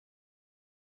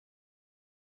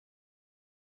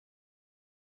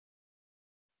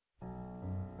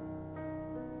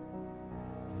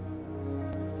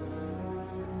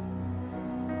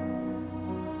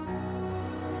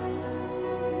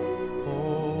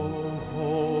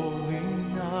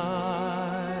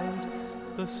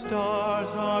The stars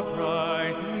are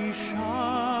brightly shining.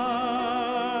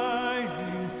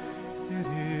 It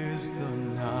is the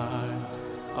night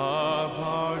of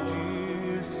our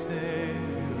dear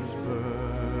Savior's birth.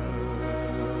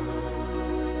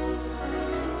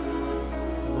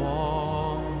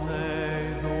 Long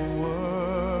lay the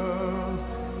world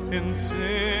in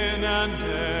sin and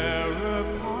error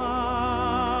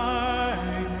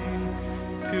pining,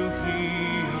 till He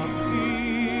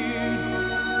appeared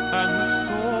and the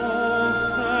soul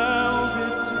felt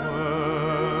its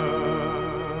worth.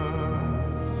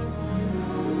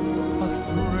 A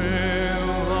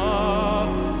thrill of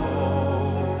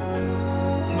hope,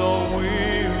 the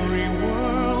weary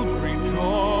world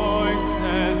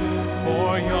rejoices, for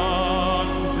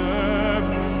yonder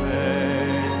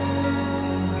breaks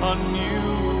a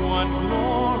new and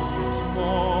glorious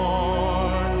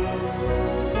morn.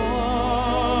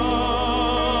 Fall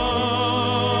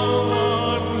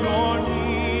on your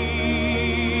knees.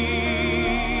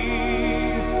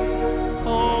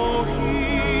 Oh,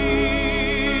 hear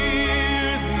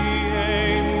the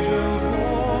angel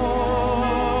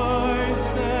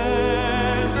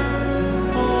voices.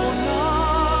 Oh, night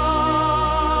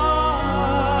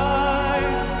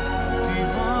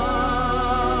divine.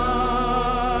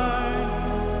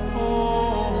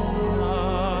 Oh,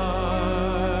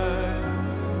 night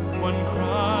when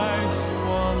Christ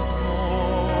was born.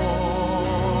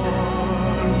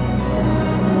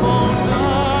 Oh, night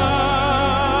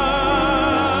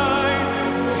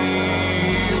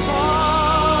divine.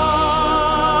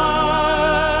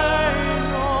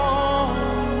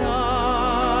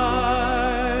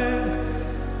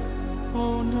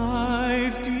 Oh,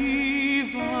 night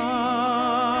divine.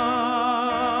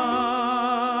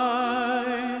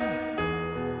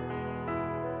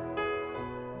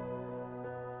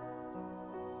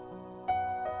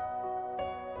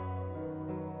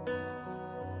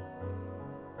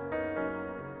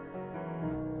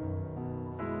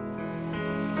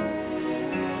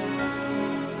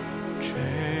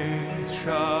 Chains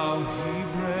shall He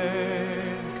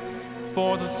break,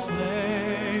 for the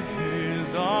slave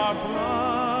is our brother,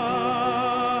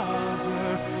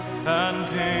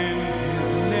 and in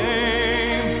His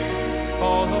name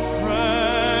all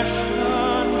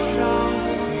oppression shall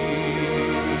cease.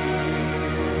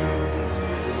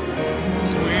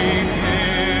 Sweet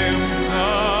hymns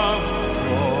of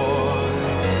joy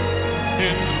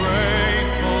in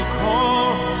grateful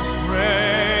chorus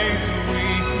raise we,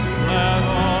 let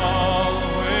all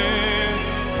within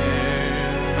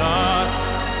us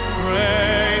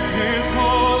praise His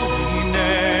holy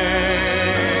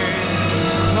name.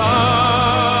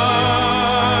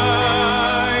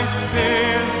 Christ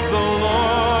is the Lord.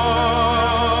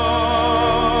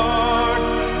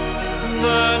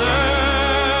 Let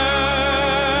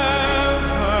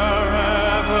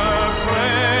ever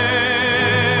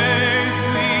praise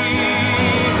be.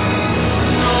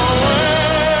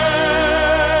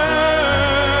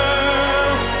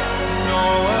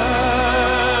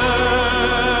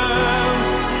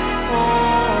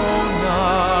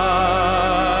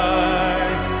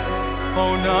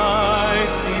 Oh,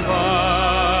 night divine.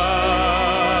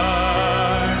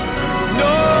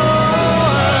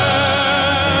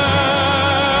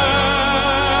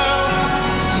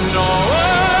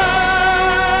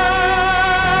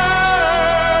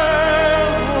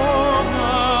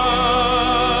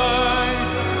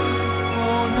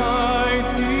 Oh, night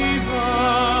divine.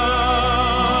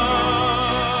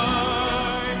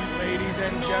 Ladies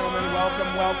and gentlemen,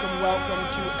 welcome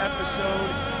to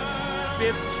episode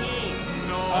 15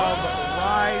 of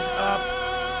Rise Up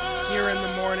here in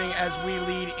the morning as we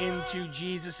lead into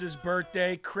Jesus'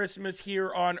 birthday, Christmas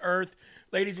here on earth.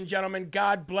 Ladies and gentlemen,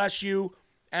 God bless you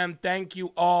and thank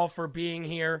you all for being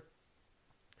here.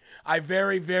 I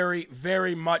very, very,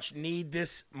 very much need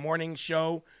this morning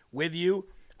show with you.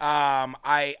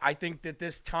 I think that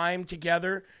this time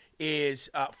together is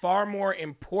far more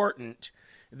important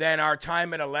than our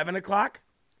time at 11 o'clock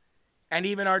and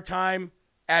even our time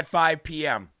at 5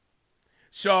 p.m.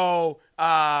 So,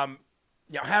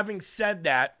 having said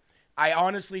that, I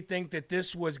honestly think that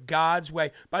this was God's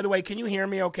way. By the way, can you hear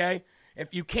me okay?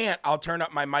 If you can't, I'll turn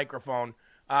up my microphone.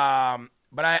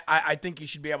 But I think you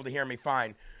should be able to hear me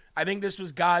fine. I think this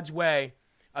was God's way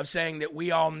of saying that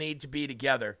we all need to be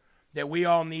together, that we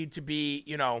all need to be,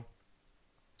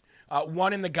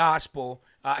 one in the gospel,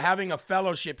 having a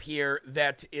fellowship here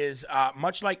that is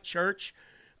much like church,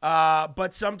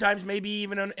 but sometimes maybe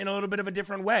even in a little bit of a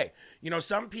different way.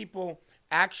 Some people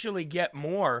actually get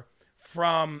more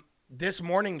from this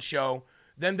morning show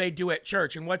than they do at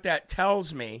church. And what that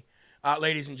tells me,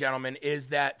 ladies and gentlemen, is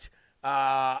that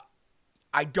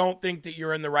I don't think that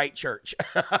you're in the right church.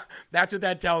 That's what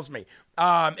that tells me.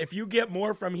 If you get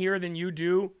more from here than you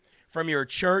do from your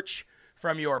church,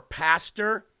 from your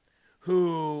pastor,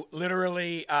 who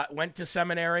literally went to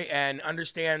seminary and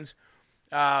understands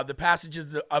the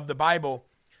passages of the Bible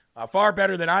far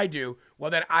better than I do,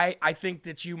 well, then I think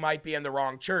that you might be in the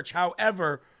wrong church.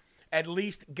 However, at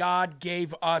least God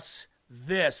gave us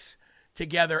this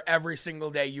together every single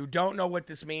day. You don't know what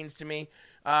this means to me.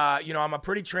 I'm a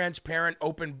pretty transparent,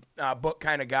 open book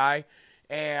kind of guy.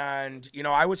 And,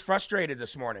 I was frustrated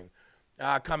this morning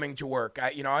coming to work.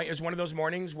 It was one of those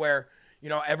mornings where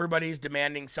everybody's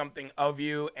demanding something of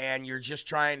you and you're just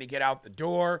trying to get out the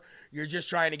door. You're just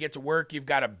trying to get to work. You've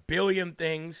got a billion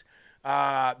things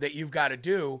that you've got to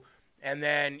do. And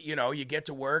then, you get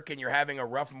to work and you're having a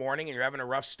rough morning and you're having a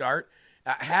rough start.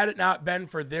 Had it not been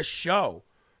for this show,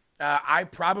 I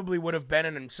probably would have been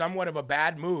in somewhat of a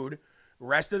bad mood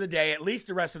rest of the day, at least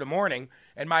the rest of the morning.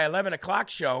 And my 11 o'clock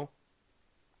show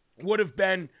would have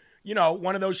been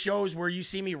one of those shows where you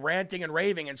see me ranting and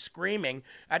raving and screaming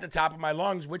at the top of my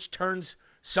lungs, which turns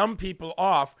some people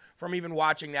off from even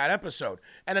watching that episode.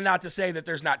 And then not to say that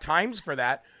there's not times for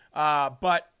that,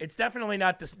 but it's definitely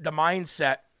not the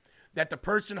mindset that the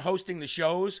person hosting the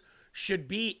shows should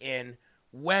be in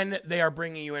when they are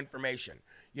bringing you information.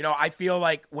 I feel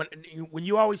like when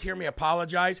you always hear me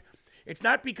apologize, it's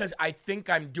not because I think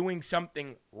I'm doing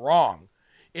something wrong.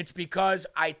 It's because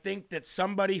I think that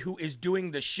somebody who is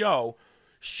doing the show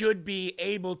should be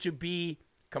able to be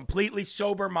completely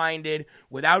sober-minded,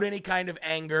 without any kind of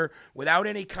anger, without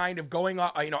any kind of going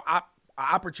off,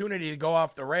 opportunity to go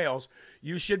off the rails.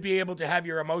 You should be able to have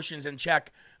your emotions in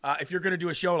check if you're going to do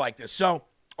a show like this. So,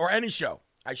 or any show,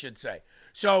 I should say.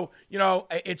 So,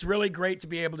 it's really great to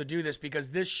be able to do this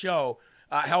because this show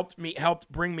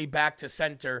helped bring me back to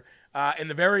center in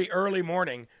the very early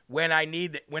morning when I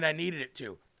needed it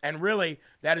to. And really,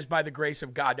 that is by the grace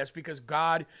of God. That's because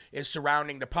God is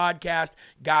surrounding the podcast.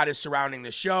 God is surrounding the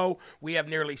show. We have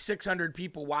nearly 600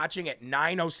 people watching at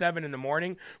 9:07 in the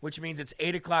morning, which means it's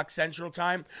 8 o'clock Central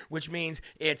Time, which means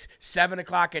it's 7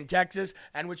 o'clock in Texas,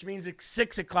 and which means it's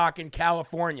 6 o'clock in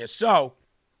California. So,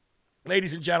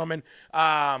 ladies and gentlemen,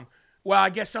 I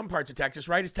guess some parts of Texas,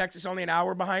 right? Is Texas only an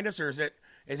hour behind us, or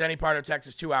is any part of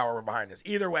Texas 2 hours behind us?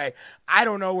 Either way, I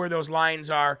don't know where those lines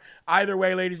are. Either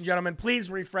way, ladies and gentlemen, please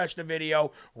refresh the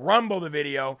video, rumble the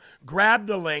video, grab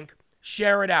the link,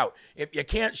 share it out. If you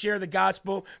can't share the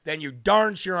gospel, then you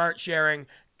darn sure aren't sharing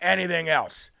anything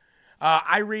else.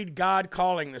 I read God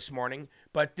Calling this morning,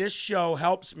 but this show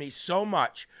helps me so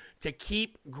much to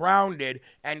keep grounded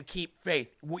and keep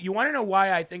faith. You want to know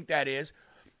why I think that is?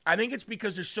 I think it's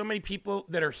because there's so many people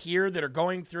that are here that are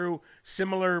going through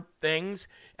similar things,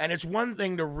 and it's one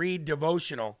thing to read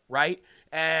devotional, right?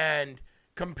 And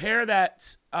compare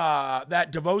that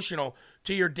devotional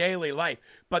to your daily life.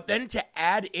 But then to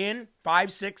add in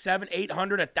 5, 6, 7,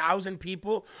 800, 1,000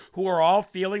 people who are all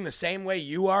feeling the same way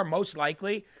you are, most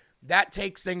likely, that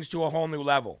takes things to a whole new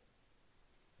level.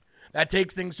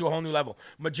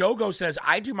 Majogo says,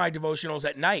 I do my devotionals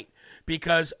at night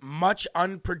because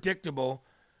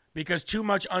too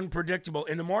much unpredictable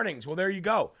in the mornings. Well, there you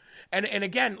go. And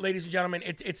again, ladies and gentlemen,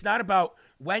 it's not about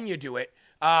when you do it,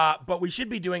 but we should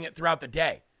be doing it throughout the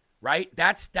day, right?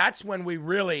 That's when we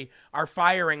really are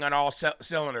firing on all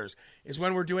cylinders, is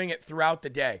when we're doing it throughout the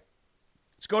day.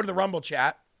 Let's go to the Rumble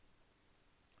chat.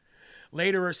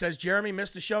 Laterer says, Jeremy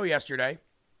missed the show yesterday.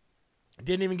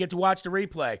 Didn't even get to watch the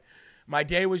replay. My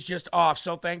day was just off.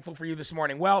 So thankful for you this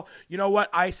morning. Well, you know what?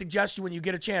 I suggest you, when you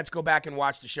get a chance, go back and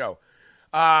watch the show.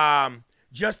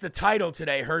 Just the title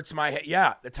today hurts my head.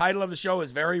 Yeah, the title of the show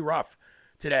is very rough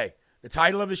today.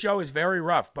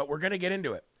 But we're going to get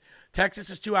into it. Texas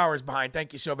is 2 hours behind.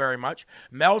 Thank you so very much.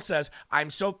 Mel says, I'm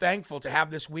so thankful to have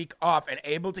this week off and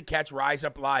able to catch Rise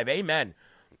Up Live. Amen.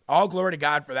 All glory to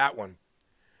God for that one.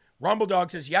 Rumble Dog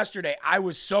says, yesterday I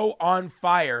was so on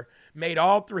fire, made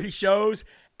all 3 shows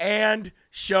and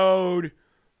showed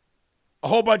a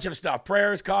whole bunch of stuff.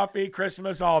 Prayers, coffee,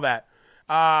 Christmas, all that.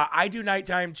 I do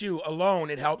nighttime too. Alone,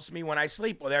 it helps me when I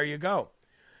sleep. Well, there you go.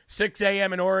 6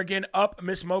 a.m. in Oregon. Up,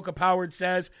 Miss Mocha Powered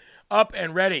says. Up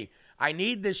and ready. I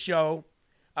need this show.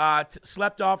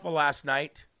 Slept awful last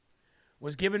night.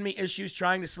 Was giving me issues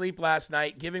trying to sleep last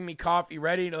night. Giving me coffee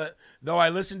ready, though I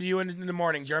listened to you in the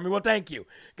morning, Jeremy. Well, thank you.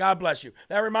 God bless you.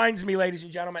 That reminds me, ladies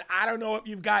and gentlemen, I don't know if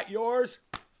you've got yours,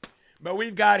 but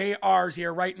we've got ours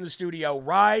here right in the studio.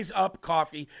 Rise Up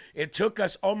Coffee. It took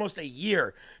us almost a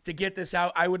year to get this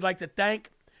out. I would like to thank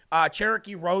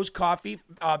Cherokee Rose Coffee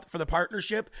for the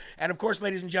partnership. And, of course,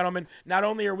 ladies and gentlemen, not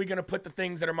only are we going to put the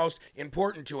things that are most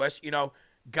important to us,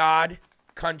 God,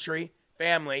 country,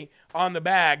 family on the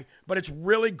bag, but it's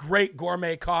really great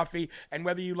gourmet coffee. And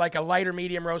whether you like a lighter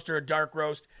medium roast or a dark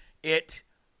roast, it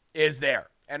is there.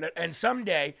 And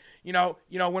someday,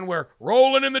 when we're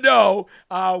rolling in the dough,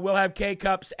 we'll have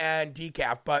K-cups and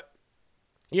decaf. But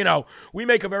we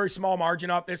make a very small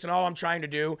margin off this, and all I'm trying to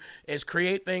do is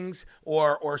create things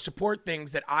or support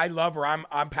things that I love or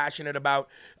I'm passionate about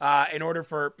in order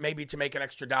for maybe to make an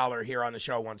extra dollar here on the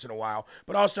show once in a while,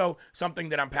 but also something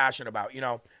that I'm passionate about,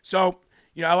 So,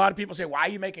 a lot of people say, why are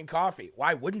you making coffee?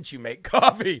 Why wouldn't you make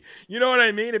coffee? You know what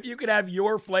I mean? If you could have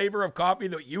your flavor of coffee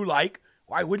that you like,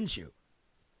 why wouldn't you?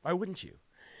 Why wouldn't you?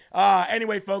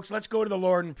 Anyway, folks, let's go to the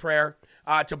Lord in prayer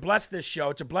to bless this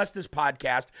show, to bless this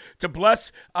podcast, to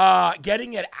bless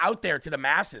getting it out there to the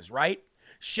masses, right?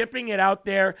 Shipping it out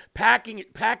there,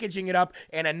 packaging it up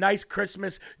in a nice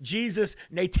Christmas Jesus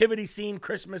nativity scene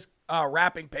Christmas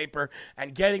wrapping paper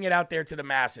and getting it out there to the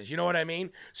masses. You know what I mean?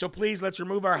 So please, let's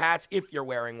remove our hats if you're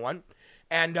wearing one,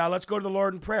 and let's go to the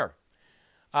Lord in prayer.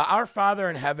 Our Father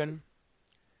in heaven,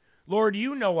 Lord,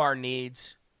 you know our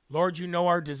needs. Lord, you know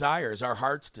our desires, our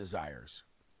heart's desires.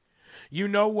 You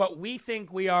know what we think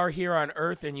we are here on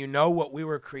earth, and you know what we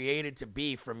were created to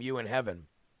be from you in heaven.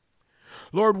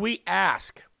 Lord, we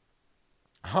ask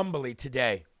humbly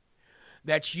today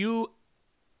that you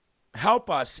help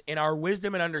us in our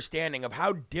wisdom and understanding of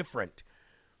how different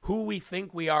who we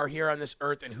think we are here on this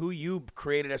earth and who you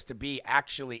created us to be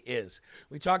actually is.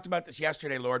 We talked about this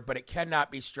yesterday, Lord, but it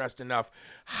cannot be stressed enough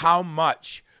how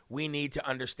much we need to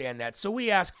understand that. So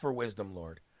we ask for wisdom,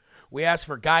 Lord. We ask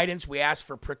for guidance. We ask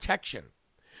for protection.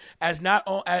 As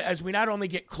we not only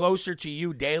get closer to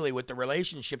you daily with the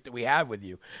relationship that we have with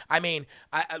you. I mean,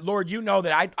 Lord, you know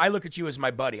that I look at you as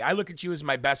my buddy. I look at you as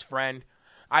my best friend.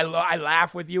 I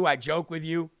laugh with you. I joke with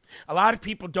you. A lot of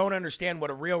people don't understand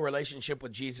what a real relationship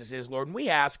with Jesus is, Lord. And we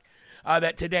ask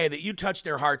that today that you touch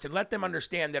their hearts and let them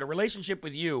understand that a relationship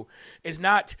with you is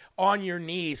not on your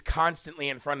knees constantly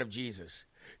in front of Jesus.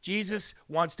 Jesus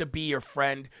wants to be your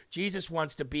friend. Jesus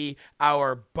wants to be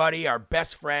our buddy, our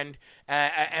best friend,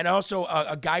 and also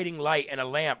a guiding light and a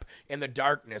lamp in the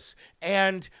darkness,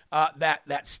 and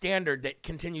that standard that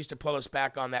continues to pull us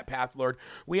back on that path, Lord.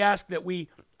 We ask that we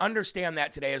understand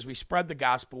that today as we spread the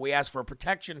gospel. We ask for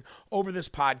protection over this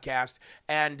podcast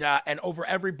and over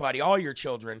everybody, all your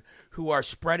children who are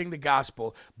spreading the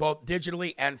gospel, both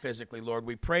digitally and physically, Lord.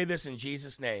 We pray this in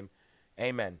Jesus' name.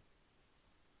 Amen.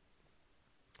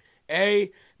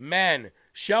 Amen.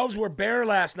 Shelves were bare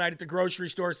last night at the grocery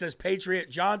store, says Patriot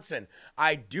Johnson.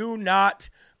 I do not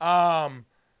doubt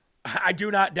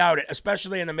it,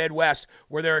 especially in the Midwest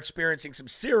where they're experiencing some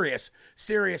serious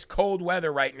cold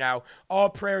weather right now. All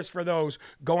prayers for those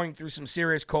going through some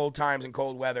serious cold times and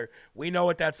cold weather. We know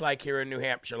what that's like here in New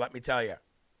Hampshire, let me tell you.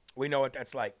 We know what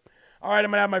that's like. All right,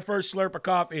 I'm going to have my first slurp of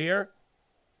coffee here.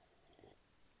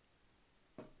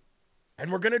 And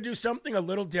we're going to do something a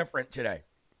little different today.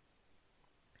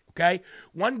 Okay?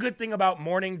 One good thing about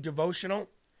morning devotional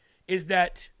is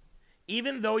that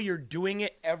even though you're doing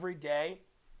it every day,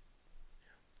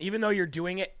 it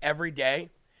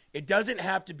doesn't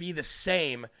have to be the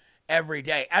same every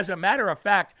day. As a matter of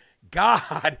fact,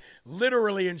 God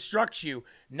literally instructs you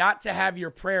not to have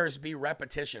your prayers be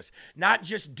repetitious, not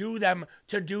just do them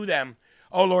to do them.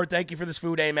 Oh, Lord, thank you for this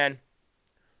food. Amen.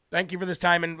 Thank you for this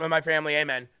time in my family.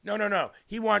 Amen. No.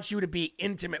 He wants you to be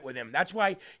intimate with him. That's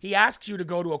why he asks you to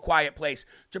go to a quiet place,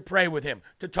 to pray with him,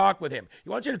 to talk with him. He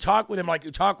wants you to talk with him like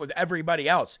you talk with everybody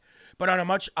else, but on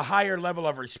a higher level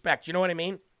of respect. You know what I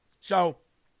mean? So,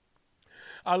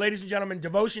 ladies and gentlemen,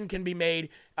 devotion can be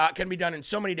done in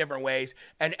so many different ways,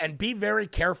 and be very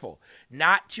careful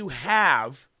not to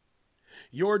have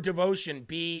your devotion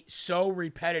be so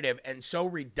repetitive and so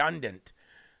redundant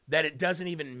that it doesn't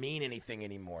even mean anything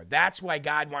anymore. That's why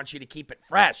God wants you to keep it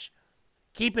fresh.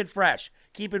 Keep it fresh.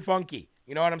 Keep it funky.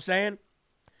 You know what I'm saying?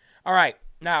 All right.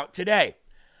 Now, today,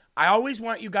 I always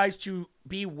want you guys to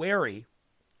be wary.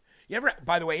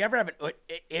 By the way, you ever have an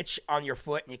itch on your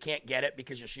foot and you can't get it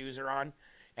because your shoes are on?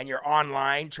 And you're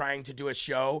online trying to do a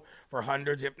show for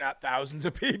hundreds, if not thousands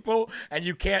of people, and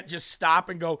you can't just stop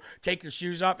and go take your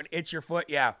shoes off and itch your foot?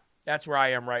 Yeah, that's where I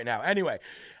am right now. Anyway,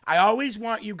 I always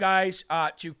want you guys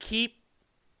to keep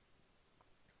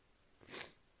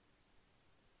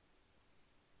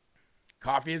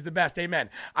coffee is the best. Amen.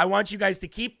 I want you guys to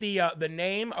keep the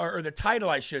name or the title,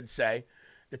 I should say,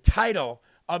 the title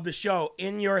of the show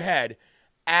in your head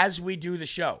as we do the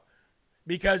show,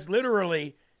 because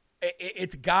literally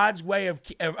it's God's way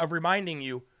of reminding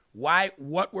you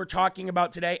what we're talking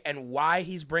about today and why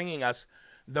he's bringing us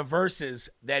the verses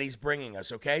that he's bringing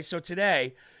us, okay? So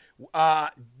today,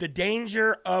 the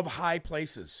danger of high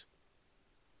places.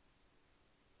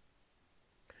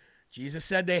 Jesus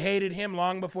said they hated him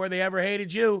long before they ever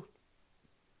hated you.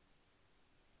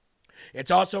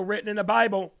 It's also written in the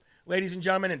Bible, ladies and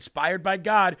gentlemen, inspired by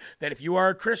God, that if you are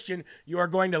a Christian, you are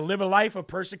going to live a life of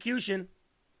persecution.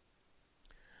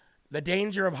 The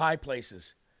danger of high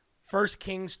places. 1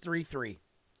 Kings 3:3.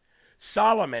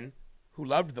 Solomon, who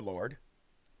loved the Lord,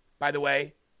 by the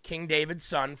way, King David's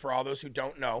son, for all those who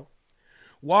don't know,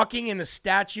 walking in the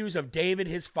statues of David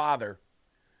his father,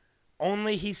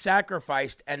 only he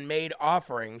sacrificed and made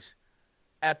offerings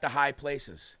at the high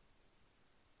places.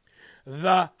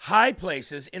 The high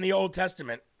places in the Old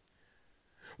Testament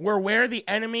were where the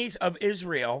enemies of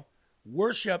Israel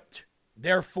worshiped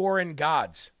their foreign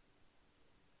gods.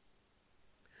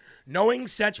 Knowing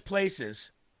such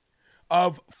places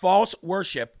of false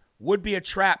worship would be a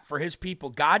trap for his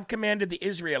people, God commanded the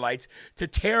Israelites to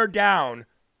tear down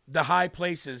the high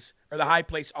places, or the high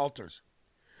place altars.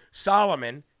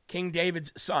 Solomon, King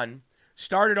David's son,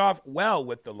 started off well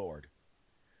with the Lord.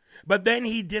 But then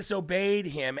he disobeyed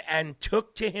him and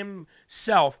took to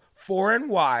himself foreign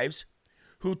wives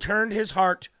who turned his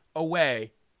heart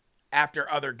away after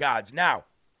other gods. Now,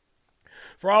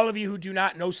 for all of you who do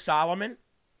not know Solomon,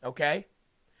 okay,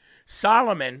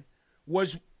 Solomon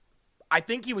was, I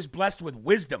think he was blessed with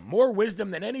wisdom, more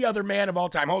wisdom than any other man of all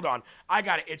time. Hold on. I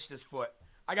got to itch this foot.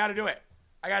 I got to do it.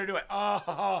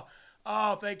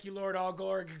 Oh, thank you, Lord. All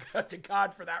glory to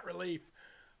God for that relief.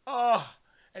 Oh,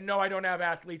 and no, I don't have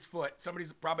athlete's foot.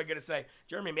 Somebody's probably going to say,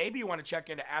 Jeremy, maybe you want to check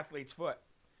into athlete's foot.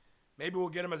 Maybe we'll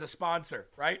get him as a sponsor,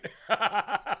 right?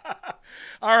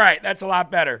 All right, that's a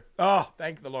lot better. Oh,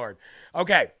 thank the Lord.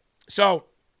 Okay, so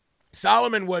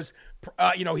Solomon was,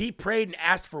 he prayed and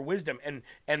asked for wisdom, and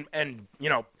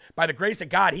by the grace of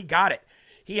God, he got it.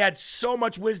 He had so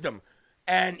much wisdom,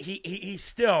 and he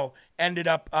still ended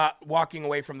up walking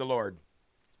away from the Lord.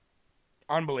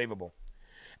 Unbelievable.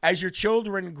 As your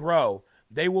children grow,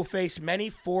 they will face many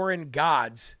foreign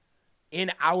gods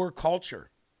in our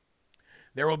culture.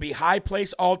 There will be high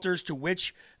place altars to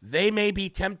which they may be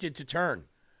tempted to turn.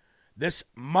 This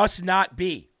must not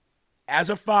be. As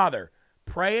a father,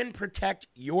 pray and protect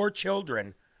your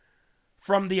children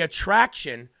from the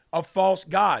attraction of false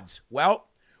gods. Well,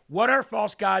 what are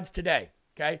false gods today?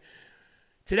 Okay.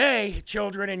 Today,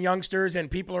 children and youngsters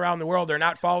and people around the world, they're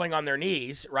not falling on their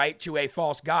knees, right, to a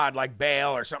false god like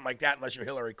Baal or something like that, unless you're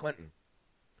Hillary Clinton.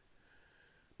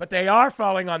 But they are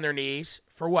falling on their knees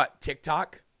for what?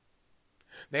 TikTok.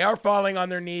 They are falling on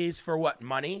their knees for what?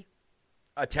 Money,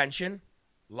 attention,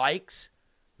 likes,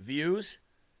 views,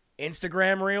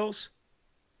 Instagram reels.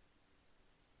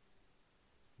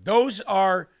 Those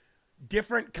are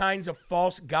different kinds of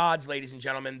false gods, ladies and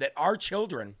gentlemen, that our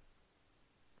children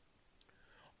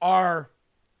are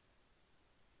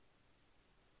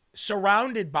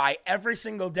surrounded by every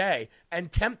single day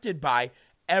and tempted by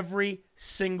every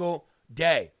single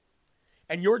day.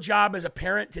 And your job as a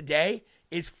parent today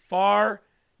is far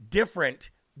different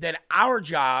than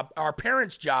our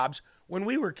parents' jobs when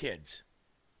we were kids.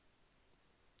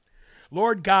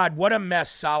 Lord God, what a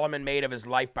mess Solomon made of his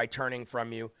life by turning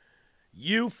from you.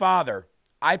 You, Father,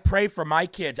 I pray for my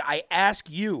kids. I ask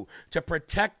you to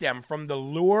protect them from the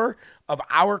lure of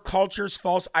our culture's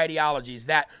false ideologies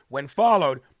that, when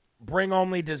followed, bring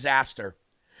only disaster.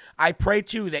 I pray,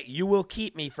 too, that you will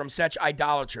keep me from such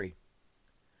idolatry.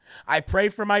 I pray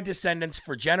for my descendants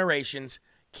for generations.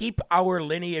 Keep our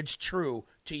lineage true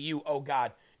to you, oh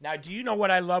God. Now, do you know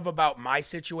what I love about my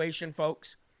situation,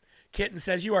 folks? Kitten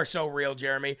says, you are so real,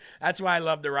 Jeremy. That's why I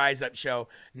love the Rise Up show.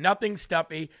 Nothing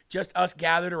stuffy, just us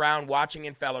gathered around watching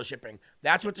and fellowshipping.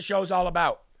 That's what the show's all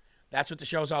about.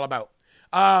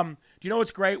 Do you know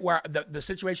what's great? Where the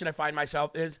situation I find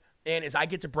myself in is I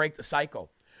get to break the cycle.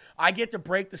 I get to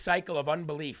break the cycle of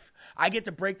unbelief. I get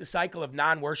to break the cycle of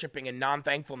non-worshiping and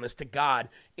non-thankfulness to God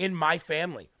in my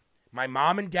family. My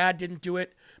mom and dad didn't do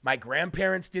it. My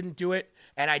grandparents didn't do it.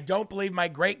 And I don't believe my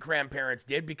great-grandparents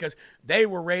did because they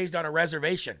were raised on a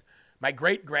reservation. My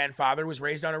great-grandfather was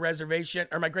raised on a reservation,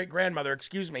 or my great-grandmother,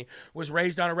 was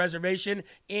raised on a reservation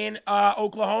in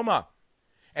Oklahoma.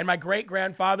 And my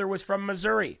great-grandfather was from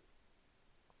Missouri.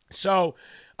 So,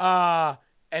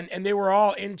 and they were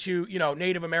all into,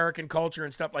 Native American culture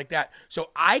and stuff like that. So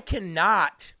I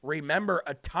cannot remember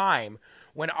a time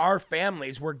when our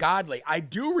families were godly. I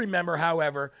do remember,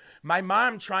 however, my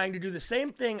mom trying to do the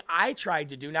same thing I tried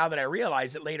to do now that I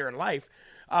realized it later in life.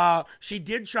 She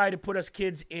did try to put us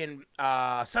kids in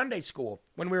Sunday school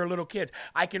when we were little kids.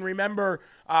 I can remember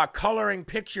coloring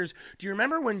pictures. Do you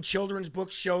remember when children's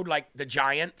books showed like the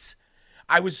giants?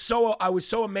 I was so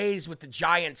amazed with the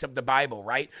giants of the Bible,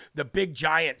 right? The big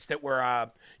giants that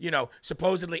were,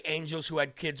 supposedly angels who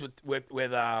had kids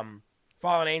with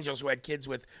fallen angels who had kids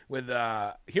with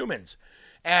humans.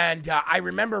 And I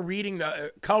remember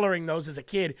coloring those as a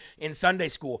kid in Sunday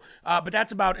school. But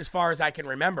that's about as far as I can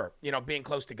remember, being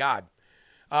close to God.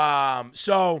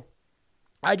 So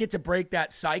I get to break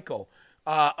that cycle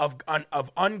of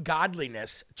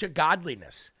ungodliness to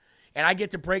godliness. And I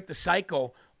get to break the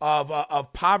cycle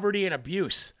of poverty and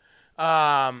abuse.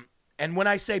 And when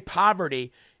I say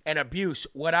poverty and abuse,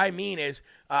 what I mean is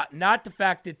not the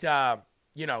fact that,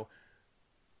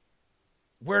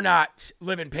 we're not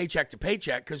living paycheck to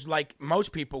paycheck, because like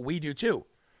most people, we do too.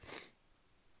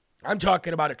 I'm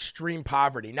talking about extreme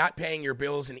poverty, not paying your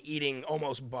bills and eating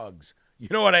almost bugs. You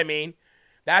know what I mean?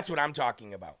 That's what I'm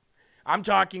talking about. I'm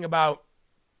talking about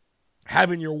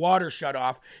having your water shut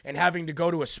off and having to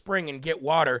go to a spring and get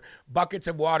water, buckets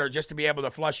of water, just to be able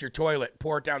to flush your toilet,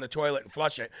 pour it down the toilet and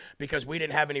flush it because we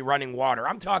didn't have any running water.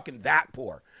 I'm talking that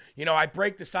poor. I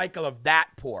break the cycle of that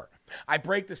poor. I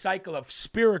break the cycle of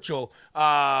spiritual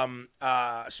poorness.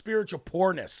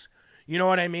 You know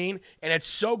what I mean? And it's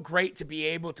so great to be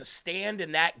able to stand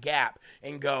in that gap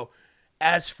and go,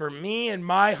 as for me and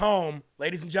my home,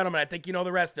 ladies and gentlemen, I think you know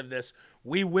the rest of this,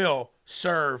 we will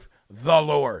serve the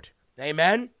Lord.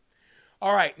 Amen?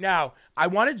 All right, now, I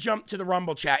want to jump to the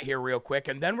Rumble chat here real quick,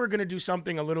 and then we're going to do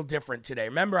something a little different today.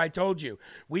 Remember, I told you,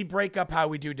 we break up how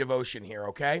we do devotion here,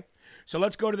 okay? So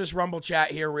let's go to this Rumble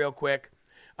chat here real quick.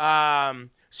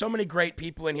 So many great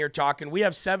people in here talking. We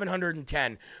have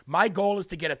 710. My goal is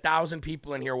to get 1,000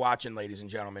 people in here watching, ladies and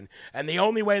gentlemen. And the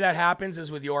only way that happens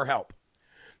is with your help.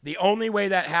 The only way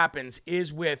that happens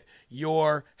is with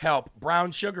your help.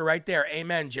 Brown sugar right there.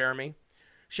 Amen, Jeremy.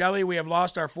 Shelly, we have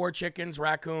lost our 4 chickens,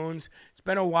 raccoons. It's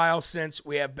been a while since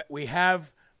we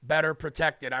have better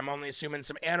protected. I'm only assuming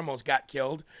some animals got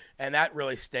killed, and that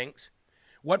really stinks.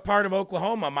 What part of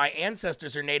Oklahoma? My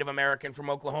ancestors are Native American from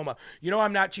Oklahoma.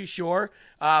 I'm not too sure,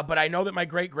 but I know that my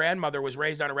great-grandmother was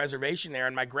raised on a reservation there,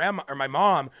 and my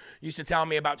mom used to tell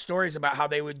me about stories about how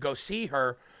they would go see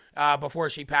her before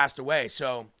she passed away.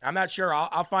 So I'm not sure.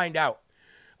 I'll find out.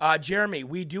 Jeremy,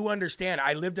 we do understand.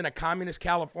 I lived in a communist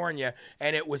California,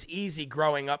 and it was easy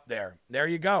growing up there. There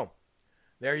you go.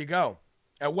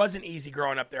 It wasn't easy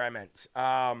growing up there, I meant.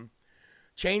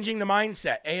 Changing the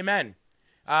mindset. Amen.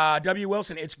 W.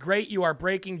 Wilson, it's great you are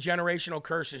breaking generational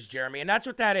curses, Jeremy. And that's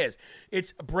what that is.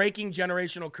 It's breaking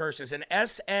generational curses. And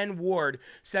S.N. Ward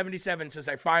 77 says,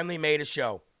 I finally made a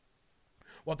show.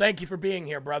 Well, thank you for being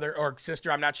here, brother or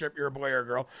sister. I'm not sure if you're a boy or a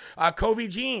girl. Covey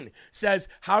Jean says,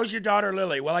 how's your daughter,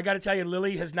 Lily? Well, I got to tell you,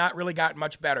 Lily has not really gotten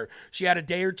much better. She had a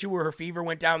day or two where her fever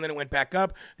went down, then it went back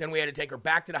up. Then we had to take her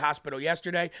back to the hospital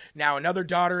yesterday. Now another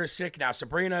daughter is sick. Now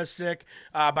Sabrina is sick.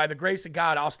 By the grace of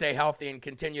God, I'll stay healthy and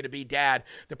continue to be dad.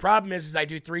 The problem is I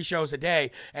do 3 shows a day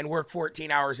and work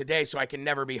 14 hours a day, so I can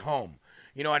never be home.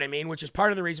 You know what I mean? Which is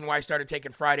part of the reason why I started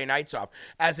taking Friday nights off.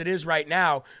 As it is right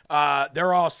now,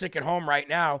 they're all sick at home right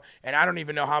now, and I don't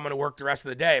even know how I'm going to work the rest of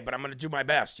the day, but I'm going to do my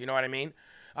best. You know what I mean?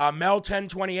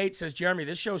 Mel1028 says, Jeremy,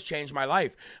 this show's changed my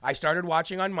life. I started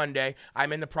watching on Monday.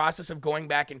 I'm in the process of going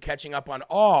back and catching up on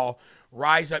all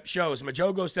Rise Up shows.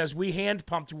 Majogo says, we hand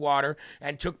pumped water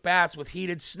and took baths with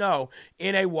heated snow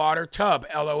in a water tub.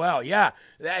 LOL. Yeah,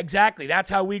 exactly. That's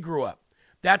how we grew up.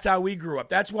 That's how we grew up.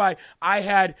 That's why I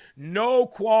had no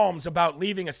qualms about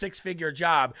leaving a 6-figure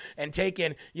job and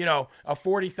taking, a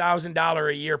 $40,000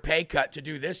 a year pay cut to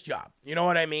do this job. You know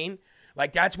what I mean?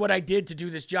 Like, that's what I did to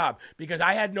do this job because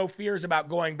I had no fears about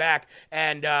going back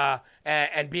and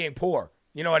being poor.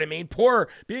 You know what I mean?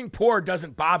 Being poor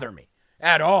doesn't bother me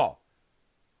at all.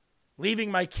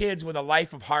 Leaving my kids with a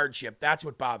life of hardship, that's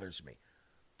what bothers me.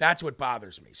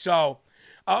 So,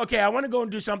 okay, I want to go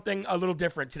and do something a little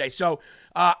different today. So,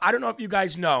 I don't know if you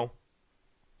guys know,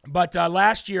 but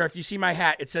last year, if you see my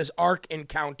hat, it says Ark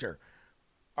Encounter.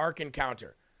 Ark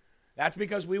Encounter. That's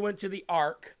because we went to the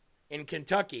Ark in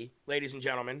Kentucky, ladies and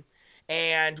gentlemen,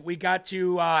 and we got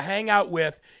to hang out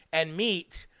with and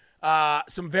meet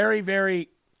some very, very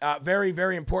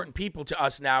important people to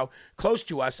us now, close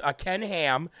to us, Ken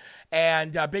Ham,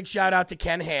 and big shout out to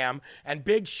Ken Ham, and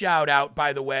big shout out,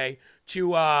 by the way,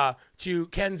 to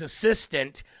Ken's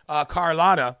assistant,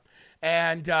 Carlotta,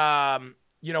 and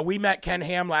we met Ken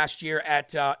Ham last year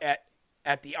at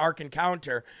the Ark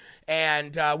Encounter,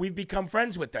 and we've become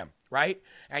friends with them, right?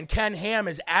 And Ken Ham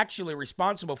is actually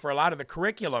responsible for a lot of the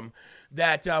curriculum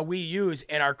that we use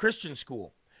in our Christian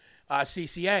school.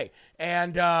 CCA.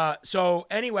 And so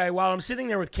anyway, while I'm sitting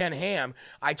there with Ken Ham,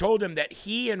 I told him that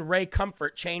he and Ray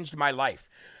Comfort changed my life.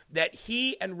 That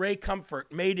he and Ray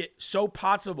Comfort made it so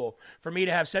possible for me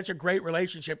to have such a great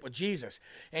relationship with Jesus.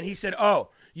 And he said, oh,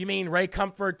 you mean Ray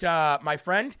Comfort, my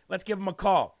friend? Let's give him a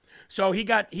call. So he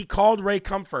called Ray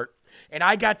Comfort, And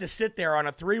I got to sit there on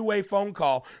a 3-way phone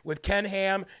call with Ken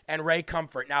Ham and Ray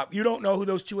Comfort. Now, if you don't know who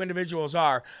those two individuals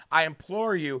are, I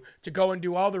implore you to go and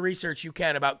do all the research you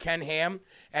can about Ken Ham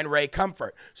and Ray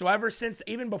Comfort. So ever since,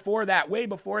 even before that, way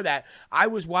before that, I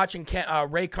was watching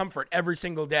Ray Comfort every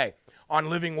single day on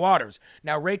Living Waters.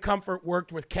 Now, Ray Comfort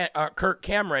worked with Kirk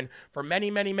Cameron for many,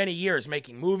 many, many years,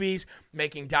 making movies,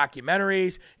 making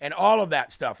documentaries, and all of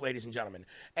that stuff, ladies and gentlemen.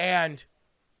 And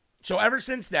so ever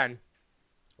since then,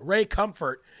 Ray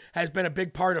Comfort has been a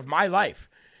big part of my life.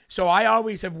 So I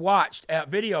always have watched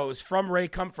videos from Ray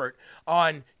Comfort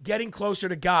on getting closer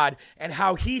to God and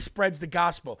how he spreads the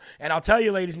gospel. And I'll tell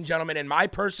you, ladies and gentlemen, in my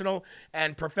personal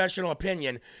and professional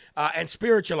opinion and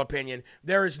spiritual opinion,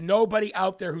 there is nobody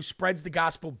out there who spreads the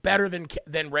gospel better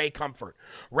than Ray Comfort.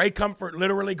 Ray Comfort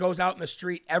literally goes out in the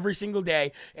street every single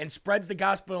day and spreads the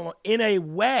gospel in a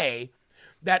way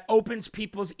that opens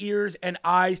people's ears and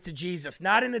eyes to Jesus,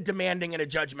 not in a demanding and a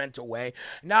judgmental way,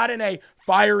 not in a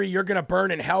fiery, you're going to burn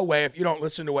in hell way if you don't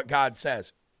listen to what God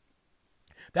says.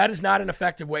 That is not an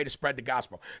effective way to spread the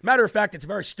gospel. Matter of fact, it's a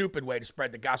very stupid way to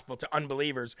spread the gospel to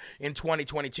unbelievers in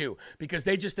 2022 because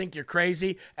they just think you're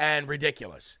crazy and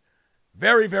ridiculous.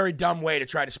 Very, very dumb way to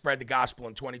try to spread the gospel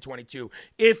in 2022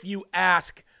 if you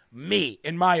ask me,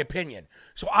 in my opinion.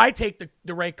 So I take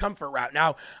the Ray Comfort route.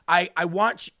 Now, I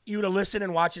want you to listen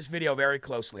and watch this video very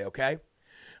closely, okay?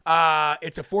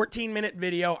 It's a 14-minute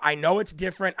video. I know it's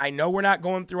different. I know we're not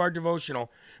going through our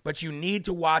devotional, but you need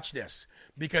to watch this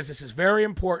because this is very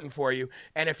important for you.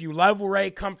 And if you love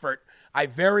Ray Comfort, I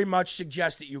very much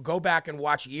suggest that you go back and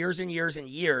watch years and years and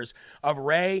years of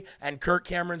Ray and Kirk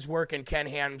Cameron's work and Ken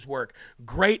Ham's work.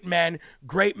 Great men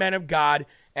of God.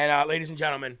 And ladies and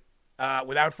gentlemen,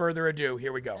 without further ado,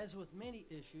 here we go. As with many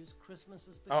issues, Christmas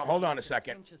has Oh, hold on a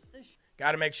second.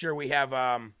 Got to make sure we have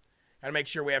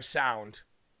sound.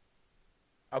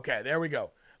 Okay, there we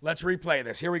go. Let's replay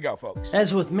this. Here we go, folks.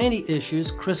 As with many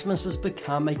issues, Christmas has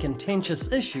become a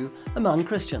contentious issue among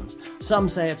Christians. Some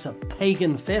say it's a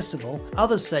pagan festival.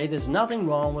 Others say there's nothing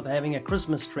wrong with having a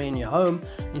Christmas tree in your home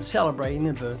and celebrating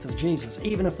the birth of Jesus,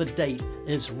 even if the date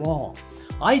is wrong.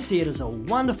 I see it as a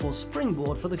wonderful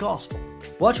springboard for the gospel.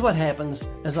 Watch what happens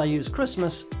as I use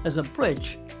Christmas as a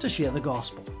bridge to share the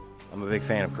gospel. I'm a big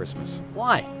fan of Christmas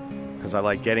Why? because I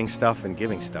like getting stuff and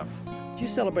giving stuff. Do you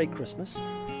celebrate Christmas?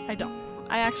 I don't.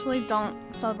 I actually don't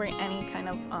celebrate any kind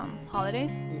of holidays.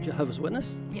 Are you a Jehovah's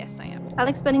Witness? Yes, I am. I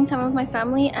like spending time with my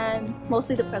family and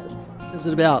mostly the presents. Is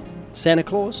it about Santa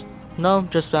Claus? No,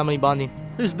 just family bonding.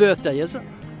 Whose birthday is it?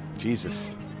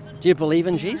 Jesus. Do you believe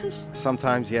in Jesus?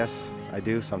 Sometimes, yes, I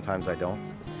do. Sometimes I don't.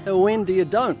 So when do you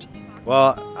don't?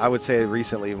 Well, I would say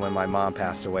recently when my mom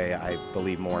passed away, I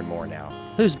believe more and more now.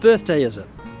 Whose birthday is it?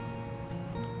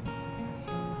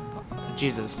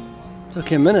 Jesus.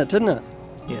 Took you a minute, didn't it?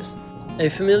 Yes. Are you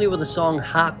familiar with the song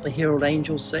Hark the Herald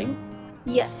Angels Sing?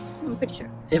 Yes, I'm pretty sure.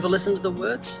 Ever listen to the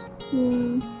words?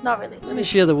 Not really. Let me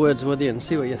share the words with you and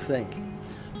see what you think.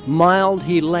 Mild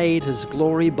he laid his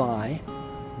glory by,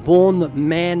 born that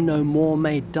man no more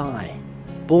may die,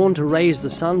 born to raise the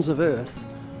sons of earth,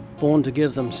 born to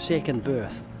give them second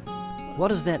birth. What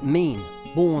does that mean?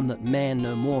 Born that man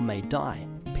no more may die.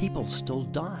 People still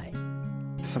die.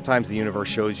 Sometimes the universe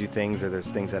shows you things or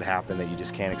there's things that happen that you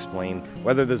just can't explain.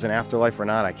 Whether there's an afterlife or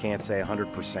not, I can't say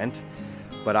 100%.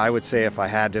 But I would say if I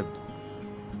had to,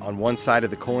 on one side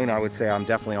of the coin, I would say I'm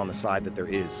definitely on the side that there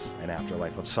is an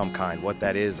afterlife of some kind. What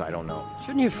that is, I don't know.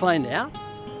 Shouldn't you find out?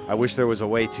 I wish there was a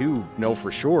way to know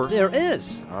for sure. There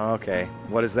is. Okay,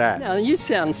 what is that? Now, you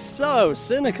sound so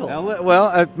cynical.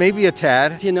 Well, maybe a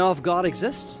tad. Do you know if God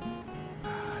exists?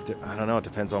 I don't know, it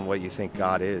depends on what you think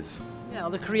God is. Now,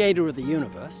 the creator of the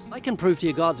universe. I can prove to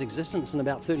you God's existence in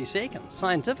about 30 seconds,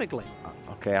 scientifically.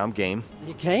 Okay, I'm game.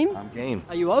 You game? I'm game.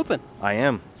 Are you open? I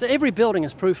am. So every building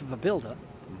is proof of a builder.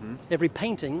 Mm-hmm. Every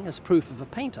painting is proof of a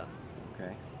painter.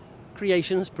 Okay.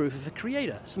 Creation is proof of a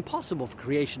creator. It's impossible for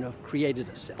creation to have created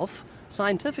itself.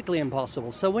 Scientifically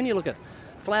impossible. So when you look at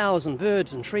flowers and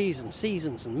birds and trees and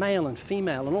seasons and male and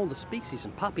female and all the species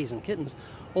and puppies and kittens,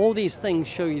 all these things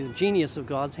show you the genius of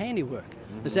God's handiwork.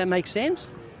 Mm-hmm. Does that make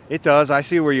sense? It does. I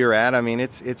see where you're at. I mean,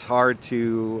 it's hard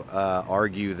to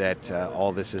argue that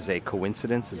all this is a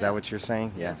coincidence. Is that what you're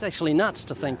saying? Yeah. It's actually nuts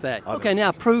to think that. Okay,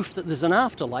 now proof that there's an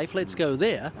afterlife. Let's go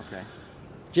there. Okay.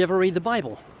 Did you ever read the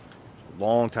Bible?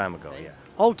 Long time ago, yeah.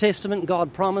 Old Testament,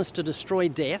 God promised to destroy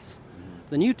death.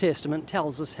 The New Testament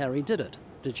tells us how he did it.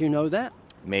 Did you know that?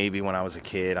 Maybe when I was a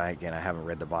kid. I haven't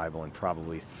read the Bible in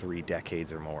probably 3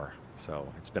 decades or more.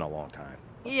 So it's been a long time.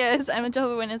 Yes, I'm a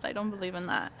Jehovah's Witness. I don't believe in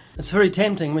that. It's very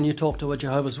tempting when you talk to a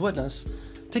Jehovah's Witness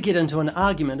to get into an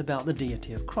argument about the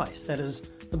deity of Christ. That is,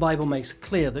 the Bible makes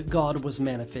clear that God was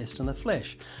manifest in the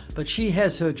flesh. But she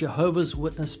has her Jehovah's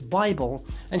Witness Bible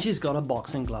and she's got her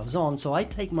boxing gloves on, so I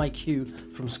take my cue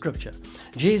from Scripture.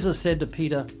 Jesus said to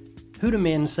Peter, "Who do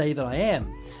men say that I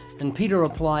am?" And Peter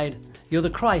replied, "You're the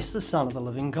Christ, the Son of the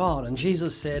living God." And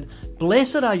Jesus said,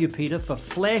 "Blessed are you, Peter, for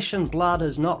flesh and blood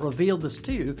has not revealed this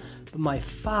to you, but my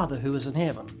Father who is in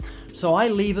heaven. So I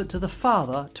leave it to the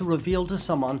Father to reveal to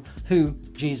someone who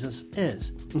Jesus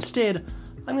is. Instead,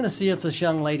 I'm going to see if this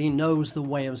young lady knows the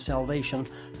way of salvation,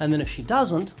 and then if she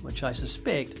doesn't, which I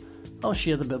suspect, I'll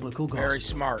share the biblical gospel." Very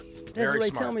smart. Very Desiree,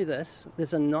 smart. tell me this.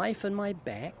 There's a knife in my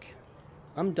back.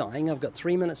 I'm dying. I've got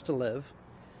 3 minutes to live.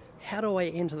 How do I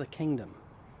enter the kingdom?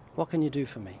 What can you do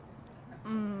for me?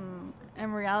 In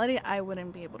reality, I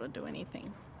wouldn't be able to do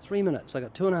anything. 3 minutes. I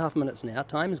got 2.5 minutes now.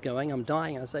 Time's going. I'm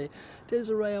dying. I say,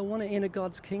 "Desiree, I want to enter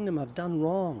God's kingdom. I've done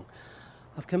wrong.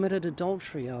 I've committed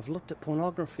adultery. I've looked at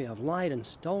pornography. I've lied and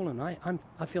stolen.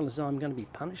 I feel as though I'm going to be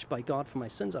punished by God for my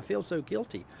sins. I feel so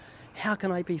guilty. How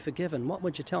can I be forgiven? What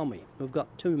would you tell me?" We've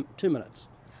got two minutes.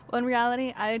 Well, in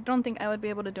reality, I don't think I would be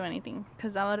able to do anything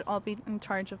because I would all be in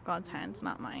charge of God's hands,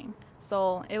 not mine.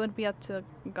 So it would be up to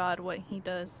God what He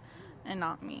does and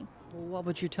not me. Well, what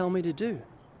would you tell me to do?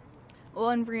 Well,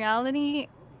 in reality,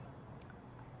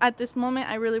 at this moment,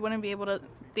 I really wouldn't be able to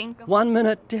think of... 1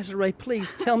 minute, Desiree,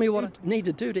 please tell me what I need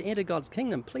to do to enter God's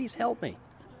kingdom. Please help me.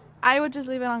 I would just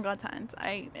leave it on God's hands.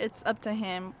 It's up to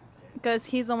Him because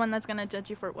He's the one that's going to judge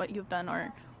you for what you've done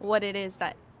or what it is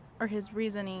that, or His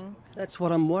reasoning. That's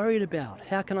what I'm worried about.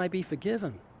 How can I be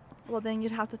forgiven? Well, then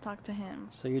you'd have to talk to Him.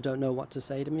 So you don't know what to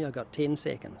say to me? I've got 10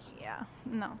 seconds. Yeah,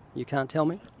 no, You can't tell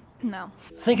me? no.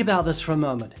 Think about this for a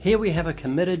moment. Here we have a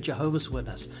committed Jehovah's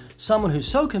Witness, someone who's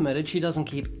so committed she doesn't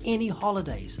keep any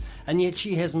holidays, and yet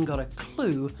she hasn't got a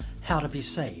clue how to be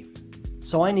saved.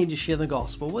 So I need to share the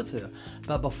gospel with her.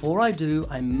 But before I do,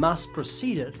 I must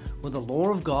precede it with the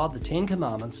law of God, the 10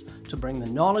 Commandments, to bring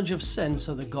the knowledge of sin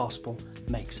so the gospel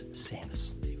makes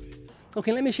sense.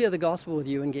 Okay, let me share the gospel with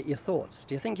you and get your thoughts.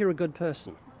 Do you think you're a good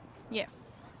person? Yes.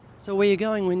 So where are you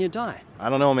going when you die? I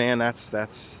don't know, man. That's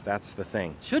the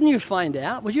thing. Shouldn't you find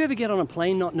out? Would you ever get on a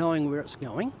plane not knowing where it's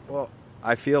going? Well,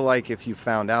 I feel like if you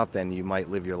found out, then you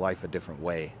might live your life a different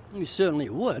way. You certainly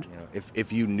would. You know,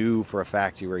 if you knew for a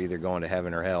fact you were either going to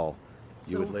heaven or hell,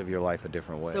 you would live your life a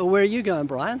different way. So where are you going,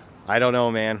 Brian? I don't know,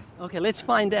 man. Okay, let's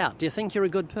find out. Do you think you're a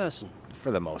good person?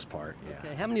 For the most part, yeah.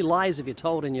 Okay, how many lies have you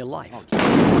told in your life?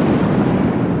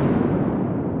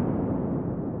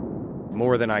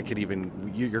 More than I could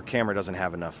even. Your camera doesn't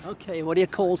have enough. Okay, what do you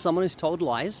call someone who's told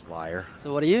lies? Liar.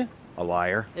 So what are you? A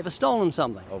liar. Ever stolen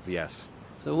something? Oh, yes.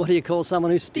 So what do you call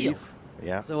someone who steals? Thief.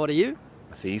 Yeah. So what are you?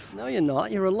 A thief. No, you're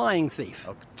not. You're a lying thief.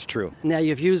 Oh, it's true. Now,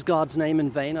 you've used God's name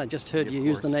in vain. I just heard Of you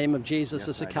use the course. name of Jesus Yes,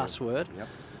 as a I do. cuss word. Yep.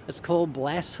 It's called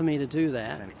blasphemy to do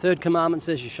that. Third commandment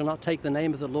says you shall not take the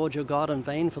name of the Lord your God in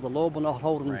vain, for the Lord will not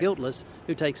hold him Right. guiltless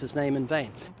who takes his name in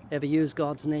vain. Ever used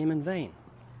God's name in vain?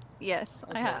 Yes,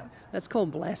 I have. That's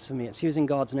called blasphemy. It's using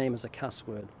God's name as a cuss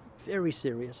word. Very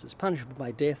serious. It's punishable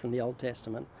by death in the Old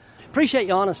Testament. Appreciate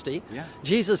your honesty. Yeah.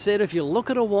 Jesus said if you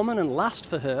look at a woman and lust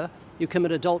for her, you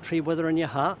commit adultery with her in your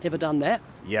heart. Ever done that?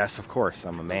 Yes, of course.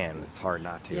 I'm a man. It's hard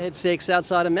not to. You had sex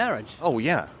outside of marriage. Oh,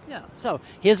 yeah. Yeah. So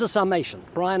here's a summation.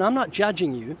 Brian, I'm not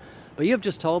judging you, but you've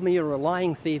just told me you're a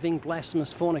lying, thieving,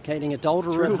 blasphemous, fornicating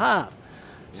adulterer at heart.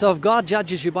 So if God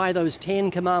judges you by those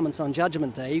 10 commandments on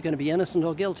Judgment Day, you're going to be innocent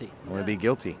or guilty. I'm going to be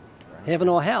guilty. Heaven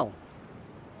or hell.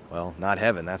 Well, not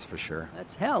heaven, that's for sure.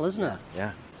 That's hell, isn't it?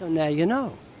 Yeah. So now you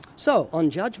know. So on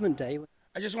Judgment Day,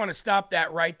 I just want to stop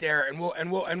that right there, and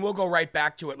we'll go right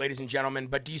back to it, ladies and gentlemen.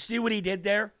 But do you see what he did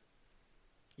there?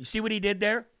 You see what he did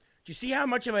there? Do you see how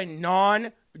much of a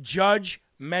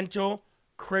non-judgmental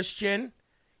Christian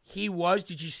he was?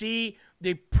 Did you see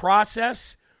the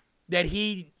process that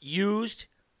he used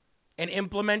and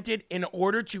implemented in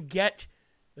order to get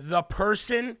the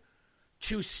person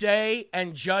to say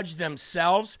and judge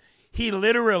themselves? He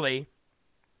literally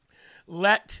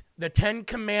let the 10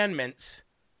 Commandments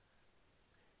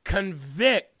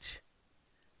convict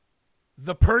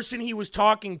the person he was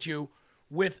talking to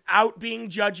without being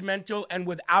judgmental and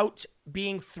without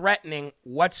being threatening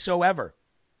whatsoever.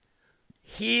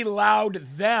 He allowed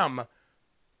them,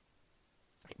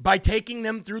 by taking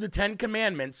them through the 10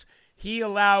 Commandments, he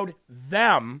allowed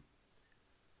them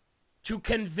to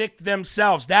convict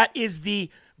themselves. That is the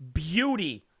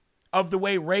beauty of the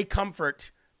way Ray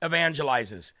Comfort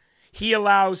evangelizes. He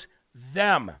allows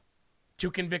them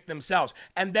to convict themselves.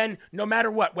 And then no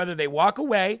matter what, whether they walk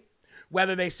away,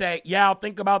 whether they say, yeah, I'll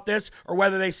think about this, or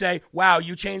whether they say, wow,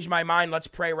 you changed my mind, let's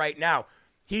pray right now.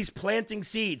 He's planting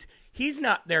seeds. He's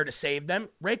not there to save them.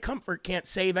 Ray Comfort can't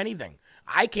save anything.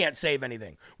 I can't save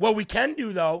anything. What we can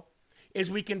do, though,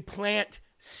 is we can plant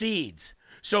seeds.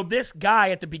 So this guy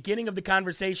at the beginning of the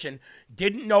conversation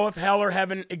didn't know if hell or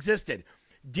heaven existed,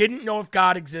 didn't know if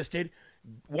God existed,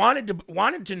 wanted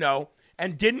to know,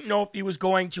 and didn't know if he was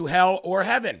going to hell or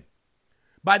heaven.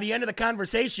 By the end of the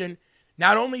conversation,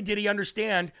 not only did he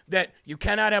understand that you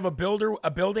cannot have a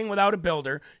building without a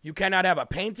builder, you cannot have a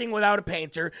painting without a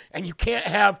painter, and you can't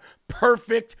have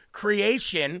perfect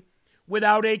creation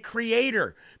without a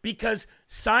creator, because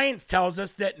science tells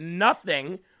us that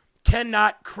nothing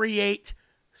cannot create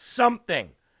something.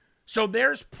 So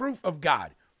there's proof of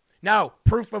God. Now,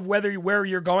 proof of where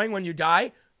you're going when you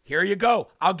die, here you go.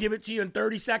 I'll give it to you in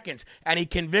 30 seconds. And he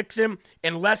convicts him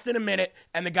in less than a minute,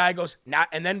 and the guy goes, now,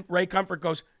 and then Ray Comfort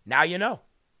goes, now you know.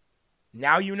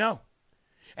 Now you know.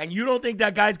 And you don't think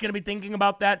that guy's going to be thinking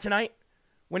about that tonight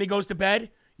when he goes to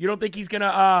bed? You don't think he's going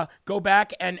to go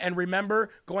back and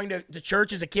remember going to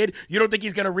church as a kid? You don't think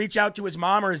he's going to reach out to his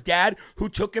mom or his dad who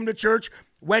took him to church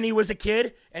when he was a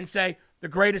kid and say, the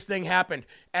greatest thing happened?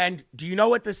 And do you know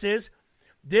what this is?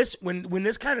 This when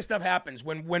this kind of stuff happens,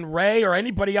 when Ray or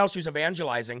anybody else who's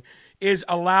evangelizing is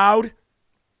allowed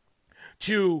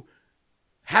to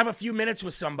have a few minutes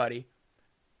with somebody,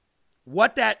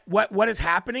 what is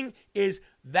happening is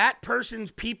that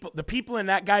person's people, the people in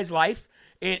that guy's life,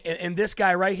 in this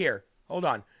guy right here, hold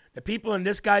on, the people in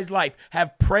this guy's life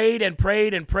have prayed and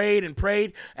prayed and prayed and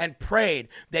prayed and prayed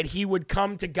that he would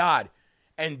come to God.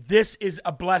 And this is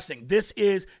a blessing. This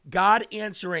is God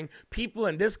answering people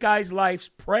in this guy's life's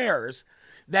prayers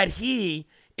that he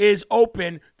is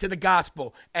open to the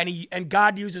gospel. And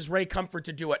God uses Ray Comfort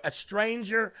to do it. A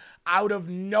stranger out of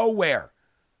nowhere.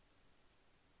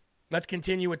 Let's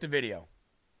continue with the video.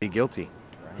 Be guilty.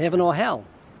 Heaven or hell?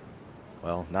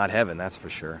 Well, not heaven, that's for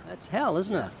sure. That's hell,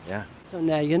 isn't it? Yeah. So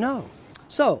now you know.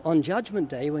 So on Judgment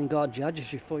Day, when God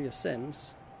judges you for your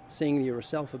sins, seeing you're a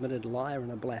self-admitted liar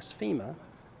and a blasphemer,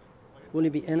 will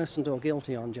you be innocent or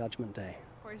guilty on Judgment Day?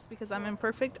 Of course, because I'm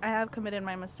imperfect, I have committed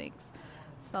my mistakes.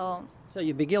 So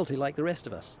you'd be guilty like the rest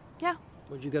of us? Yeah.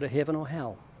 Would you go to heaven or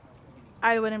hell?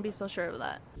 I wouldn't be so sure of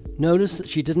that. Notice that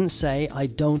she didn't say, I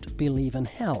don't believe in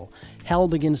hell. Hell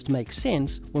begins to make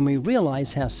sense when we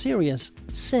realize how serious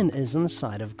sin is in the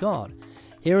sight of God.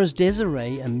 Here is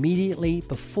Desiree immediately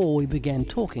before we began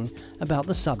talking about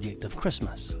the subject of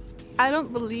Christmas. I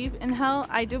don't believe in hell.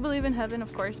 I do believe in heaven,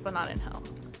 of course, but not in hell.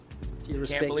 Do you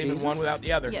respect Can't believe Jesus? in one without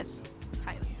the other. Yes.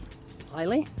 Highly.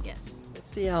 Highly? Yes. Let's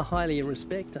see how highly you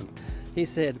respect him. He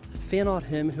said, fear not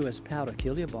him who has power to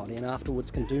kill your body and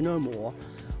afterwards can do no more,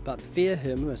 but fear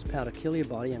him who has power to kill your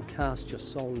body and cast your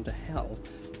soul into hell.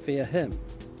 Fear him.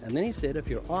 And then he said, if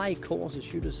your eye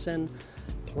causes you to sin,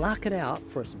 pluck it out,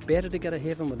 for it's better to go to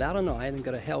heaven without an eye than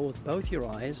go to hell with both your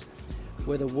eyes,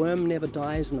 where the worm never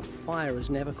dies and the fire is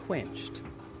never quenched.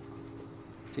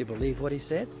 Do you believe what he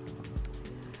said?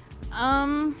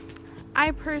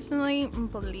 I personally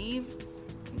believe,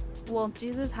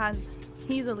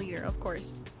 he's a leader, of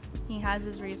course. He has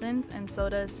his reasons, and so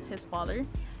does his father.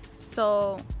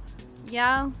 So,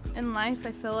 yeah, in life,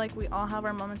 I feel like we all have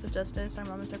our moments of justice, our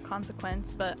moments of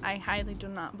consequence, but I highly do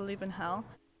not believe in hell.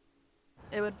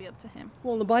 It would be up to him.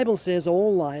 Well, the Bible says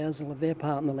all liars will have their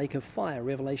part in the lake of fire,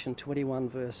 Revelation 21,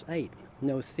 verse 8.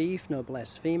 No thief, no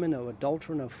blasphemer, no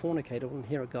adulterer, no fornicator will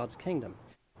inherit God's kingdom.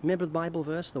 Remember the Bible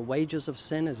verse, the wages of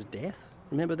sin is death?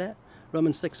 Remember that?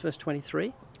 Romans 6, verse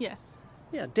 23? Yes.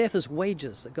 Yeah, death is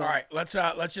wages. That God... All right,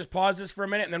 let's just pause this for a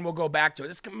minute, and then we'll go back to it.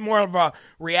 This is more of a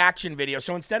reaction video.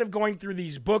 So instead of going through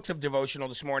these books of devotional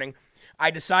this morning,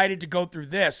 I decided to go through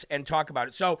this and talk about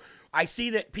it. So I see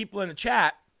that people in the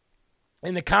chat,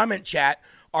 in the comment chat,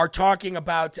 are talking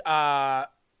about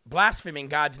blaspheming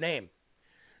God's name.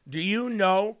 Do you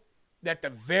know that the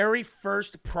very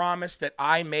first promise that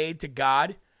I made to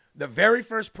God, the very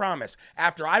first promise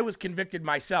after I was convicted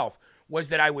myself, was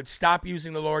that I would stop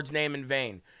using the Lord's name in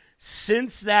vain?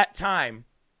 Since that time,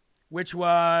 which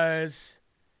was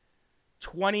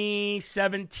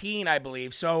 2017, I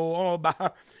believe, so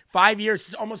about 5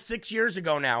 years, almost 6 years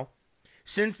ago now,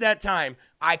 since that time,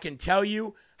 I can tell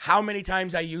you how many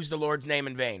times I used the Lord's name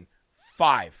in vain.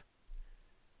 5.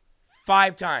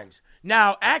 5 times.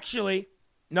 Now, actually,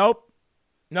 nope,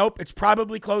 it's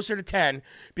probably closer to 10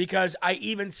 because I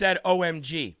even said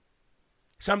OMG.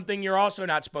 Something you're also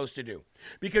not supposed to do.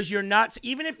 Because you're not,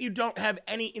 even if you don't have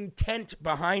any intent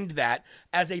behind that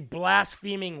as a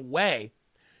blaspheming way,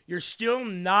 you're still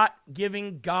not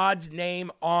giving God's name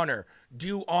honor,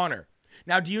 due honor.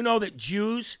 Now, do you know that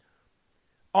Jews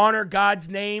honor God's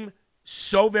name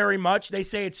so very much. They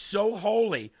say it's so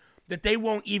holy that they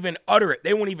won't even utter it.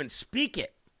 They won't even speak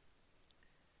it.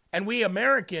 And we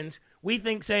Americans, we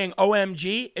think saying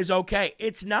OMG is okay.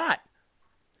 It's not.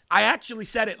 I actually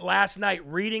said it last night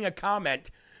reading a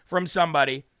comment from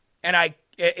somebody, and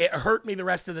it hurt me the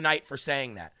rest of the night for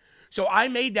saying that. So I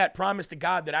made that promise to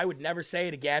God that I would never say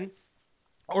it again,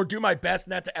 or do my best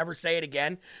not to ever say it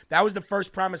again. That was the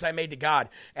first promise I made to God.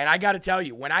 And I got to tell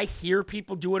you, when I hear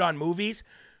people do it on movies,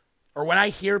 or when I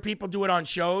hear people do it on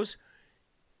shows,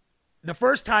 the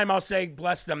first time I'll say,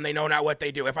 bless them, they know not what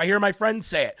they do. If I hear my friends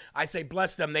say it, I say,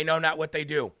 bless them, they know not what they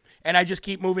do. And I just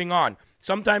keep moving on.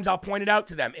 Sometimes I'll point it out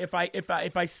to them. If I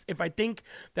think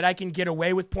that I can get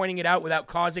away with pointing it out without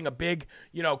causing a big,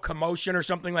 commotion or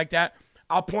something like that,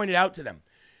 I'll point it out to them.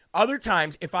 Other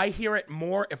times, if I hear it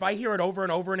over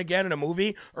and over and again in a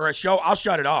movie or a show, I'll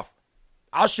shut it off.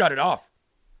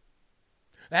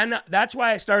 And that's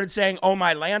why I started saying, oh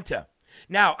my Lanta.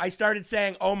 Now, I started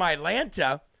saying, oh my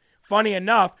Lanta, funny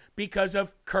enough, because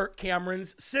of Kirk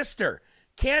Cameron's sister,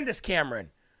 Candace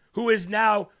Cameron, who is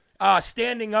now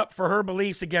standing up for her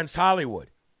beliefs against Hollywood.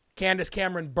 Candace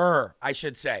Cameron Burr, I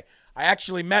should say. I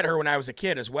actually met her when I was a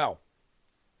kid as well.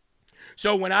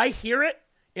 So when I hear it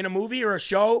in a movie or a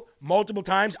show multiple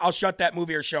times, I'll shut that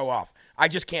movie or show off. I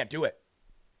just can't do it.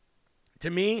 To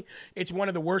me, it's one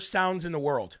of the worst sounds in the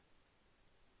world.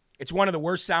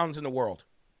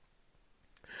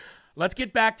 Let's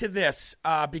get back to this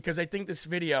because I think this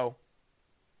video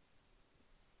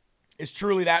is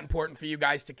truly that important for you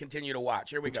guys to continue to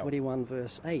watch. Here we go. 21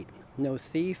 verse 8. No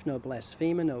thief, no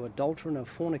blasphemer, no adulterer, no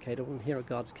fornicator will inherit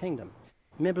God's kingdom.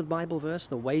 Remember the Bible verse,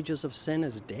 the wages of sin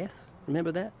is death?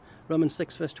 Remember that? Romans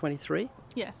 6 verse 23?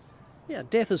 Yes. Yeah,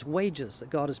 death is wages that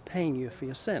God is paying you for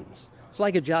your sins. It's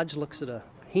like a judge looks at a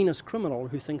heinous criminal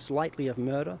who thinks lightly of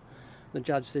murder. The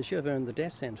judge says, you have earned the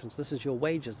death sentence. This is your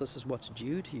wages. This is what's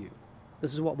due to you.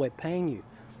 This is what we're paying you.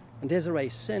 And Desiree,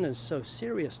 sin is so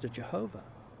serious to Jehovah,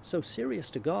 so serious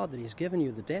to God that he's given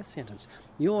you the death sentence.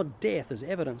 Your death is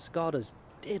evidence God is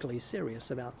deadly serious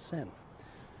about sin.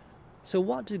 So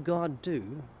what did God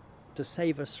do to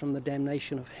save us from the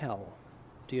damnation of hell?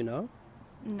 Do you know?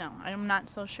 No, I'm not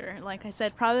so sure. Like I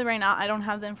said, probably right now I don't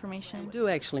have the information. You do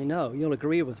actually know. You'll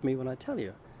agree with me when I tell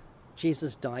you.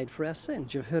 Jesus died for our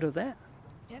sins. You've heard of that?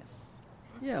 Yes.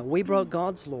 Yeah, we broke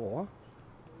God's law.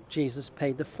 Jesus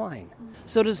paid the fine.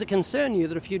 So does it concern you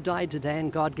that if you died today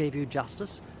and God gave you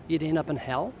justice, you'd end up in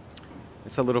hell?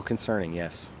 It's a little concerning,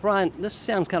 yes. Brian, this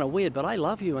sounds kind of weird, but I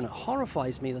love you and it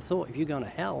horrifies me the thought of you going to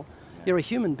hell. You're a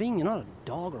human being. You're not a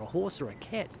dog or a horse or a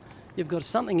cat. You've got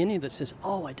something in you that says,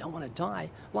 oh, I don't want to die.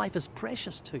 Life is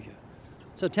precious to you.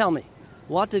 So tell me,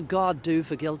 what did God do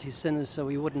for guilty sinners so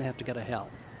we wouldn't have to go to hell?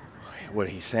 What,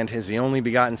 he sent his only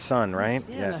begotten son, right?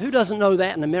 Yeah, yes. Who doesn't know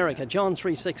that in America? John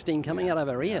 3:16 coming out of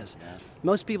our ears.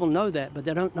 Most people know that, but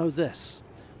they don't know this.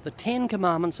 The 10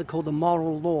 Commandments are called the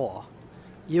moral law.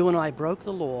 You and I broke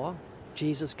the law.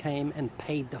 Jesus came and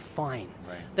paid the fine.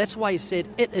 Right. That's why he said,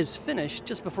 it is finished.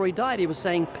 Just before he died, he was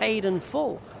saying paid in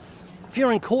full. If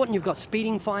you're in court and you've got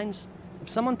speeding fines, if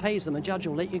someone pays them, a judge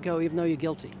will let you go even though you're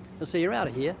guilty. They'll say, you're out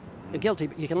of here. You're guilty,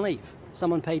 but you can leave.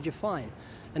 Someone paid your fine.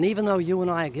 And even though you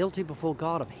and I are guilty before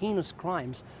God of heinous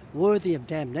crimes, worthy of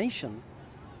damnation,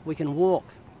 we can walk.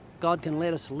 God can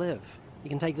let us live. He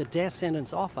can take the death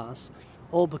sentence off us,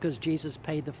 all because Jesus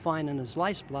paid the fine in his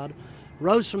life's blood,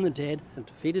 rose from the dead and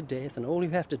defeated death, and all you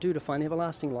have to do to find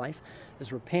everlasting life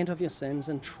is repent of your sins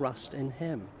and trust in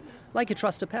him. Like you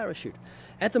trust a parachute.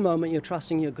 At the moment, you're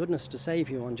trusting your goodness to save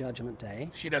you on Judgment Day.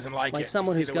 She doesn't like it. Like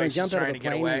someone who's going to jump out of a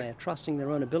plane and and they're trusting their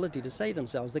own ability to save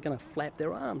themselves. They're going to flap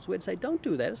their arms. We'd say, don't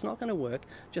do that. It's not going to work.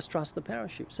 Just trust the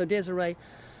parachute. So Desiree,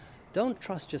 don't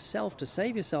trust yourself to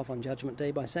save yourself on Judgment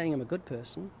Day by saying I'm a good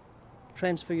person.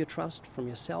 Transfer your trust from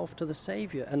yourself to the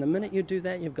Savior. And the minute you do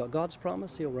that, you've got God's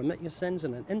promise. He'll remit your sins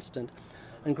in an instant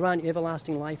and grant you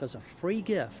everlasting life as a free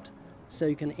gift so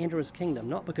you can enter his kingdom,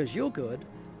 not because you're good,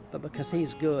 but because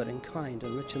he's good and kind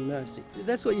and rich in mercy.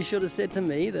 That's what you should have said to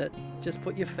me, that just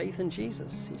put your faith in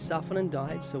Jesus. He suffered and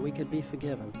died so we could be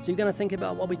forgiven. So you're going to think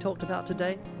about what we talked about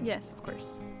today? Yes, of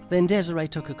course. Then Desiree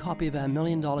took a copy of our $1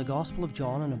 Million Gospel of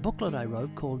John and a booklet I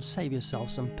wrote called Save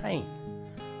Yourself Some Pain.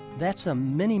 That's a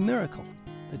mini miracle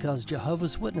because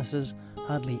Jehovah's Witnesses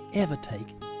hardly ever take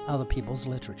other people's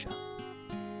literature.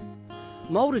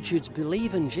 Multitudes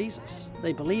believe in Jesus.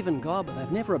 They believe in God, but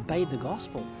they've never obeyed the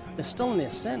gospel. They're still in their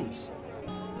sins.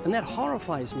 And that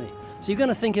horrifies me. So you're going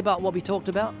to think about what we talked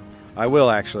about? I will,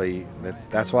 actually.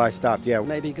 That's why I stopped. Yeah.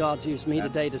 Maybe God's used me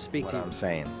today to speak to you. That's what I'm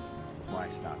saying. That's why I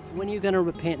stopped. When are you going to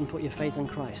repent and put your faith in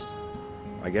Christ?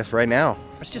 I guess right now.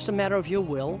 It's just a matter of your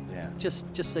will. Yeah.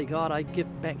 Just say, God, I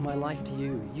give back my life to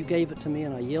you. You gave it to me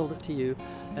and I yield it to you,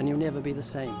 and you'll never be the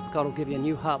same. God will give you a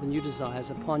new heart and new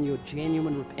desires upon your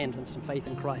genuine repentance and faith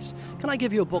in Christ. Can I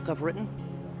give you a book I've written?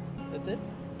 That's it?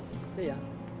 There you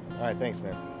are. All right, thanks,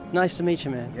 man. Nice to meet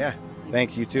you, man. Yeah,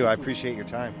 thank you too. I appreciate your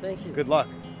time. Thank you. Good luck.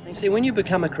 See, when you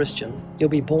become a Christian, you'll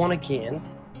be born again.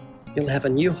 You'll have a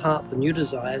new heart with new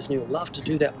desires, and you'll love to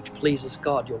do that which pleases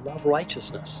God. You'll love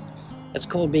righteousness. It's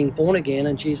called being born again,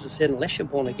 and Jesus said, unless you're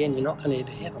born again, you're not going to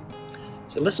enter heaven.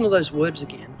 So listen to those words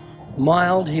again.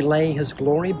 Mild he lay his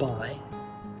glory by,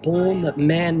 born that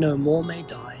man no more may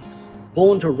die,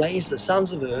 born to raise the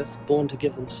sons of earth, born to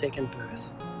give them second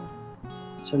birth.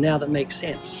 So now that makes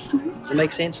sense. Does it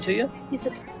make sense to you? Yes,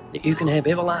 it does. That you can have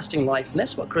everlasting life, and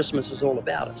that's what Christmas is all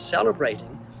about. It's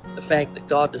celebrating the fact that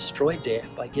God destroyed death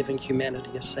by giving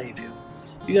humanity a Savior.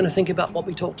 You're going to think about what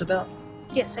we talked about?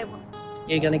 Yes, I will.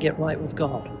 You're going to get right with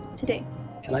God. Today.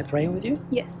 Can I pray with you?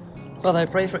 Yes. Father, I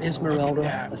pray for Esmeralda. Look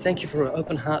at that. I thank you for an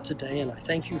open heart today, and I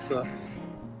thank you for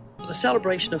the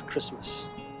celebration of Christmas.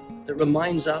 It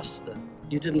reminds us that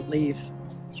you didn't leave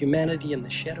humanity in the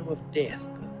shadow of death,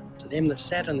 but to them that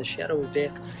sat in the shadow of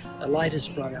death, a light has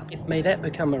sprung up. May that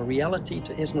become a reality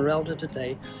to Esmeralda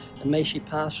today, and may she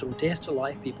pass from death to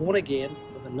life, be born again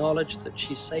with the knowledge that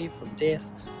she's saved from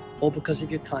death, all because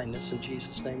of your kindness. In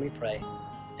Jesus' name we pray.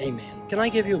 Amen. Can I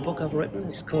give you a book I've written?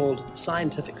 It's called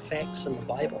Scientific Facts in the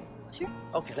Bible. Sure.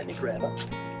 Okay, let me grab it.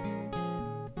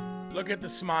 Look at the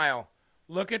smile.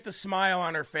 Look at the smile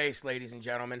on her face, ladies and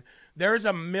gentlemen. There's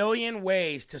a million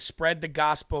ways to spread the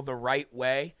gospel the right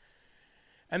way,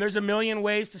 and there's a million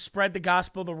ways to spread the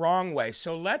gospel the wrong way.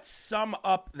 So let's sum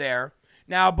up there.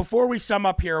 Now, before we sum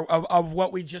up here of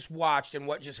what we just watched and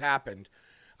what just happened,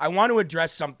 I want to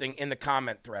address something in the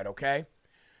comment thread, okay?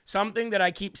 Something that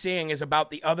I keep seeing is about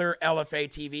the other LFA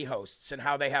TV hosts and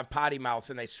how they have potty mouths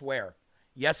and they swear.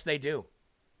 Yes, they do.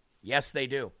 Yes, they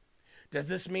do. Does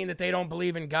this mean that they don't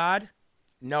believe in God?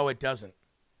 No, it doesn't.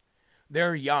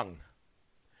 They're young.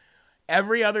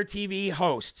 Every other TV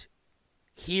host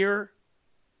here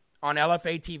on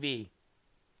LFA TV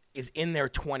is in their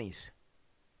 20s.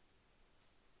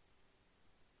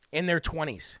 In their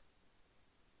 20s.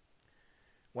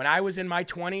 When I was in my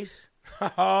 20s,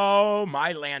 oh,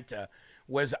 my Lanta,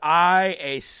 was I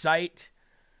a sight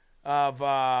of,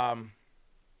 well,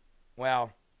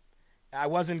 I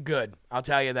wasn't good, I'll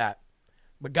tell you that.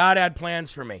 But God had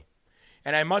plans for me.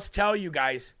 And I must tell you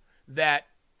guys that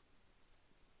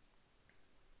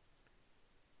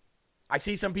I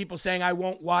see some people saying I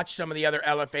won't watch some of the other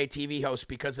LFA TV hosts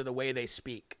because of the way they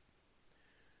speak.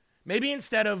 Maybe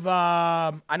instead of,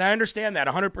 and I understand that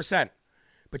 100%,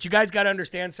 but you guys got to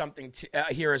understand something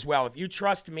here as well. If you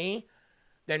trust me,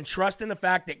 then trust in the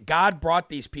fact that God brought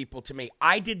these people to me.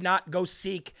 I did not go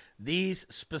seek these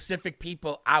specific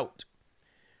people out.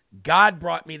 God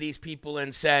brought me these people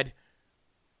and said,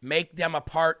 make them a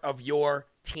part of your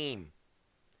team.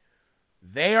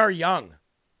 They are young.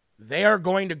 They are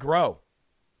going to grow.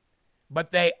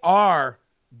 But they are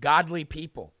godly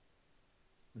people.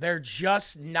 They're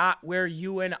just not where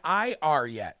you and I are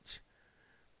yet.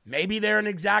 Maybe they're in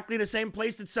exactly the same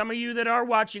place that some of you that are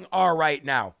watching are right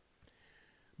now.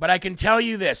 But I can tell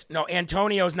you this. No,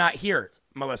 Antonio's not here,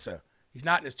 Melissa. He's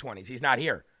not in his 20s. He's not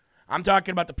here. I'm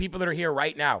talking about the people that are here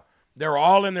right now. They're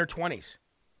all in their 20s.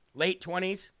 Late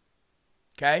 20s.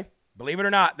 Okay? Believe it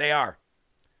or not, they are.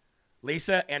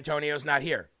 Lisa, Antonio's not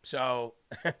here. So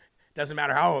it doesn't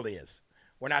matter how old he is.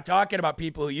 We're not talking about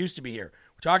people who used to be here.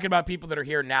 We're talking about people that are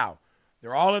here now.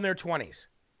 They're all in their 20s.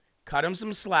 Cut them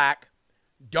some slack.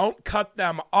 Don't cut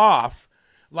them off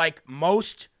like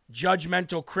most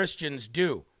judgmental Christians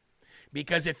do.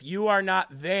 Because if you are not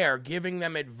there giving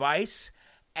them advice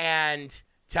and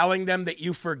telling them that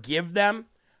you forgive them,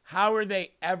 how are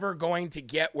they ever going to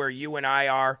get where you and I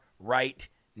are right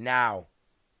now?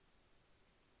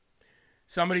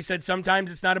 Somebody said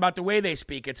sometimes it's not about the way they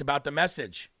speak, it's about the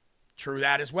message. True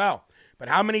that as well. But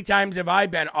how many times have I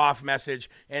been off message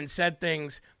and said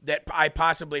things that I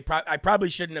probably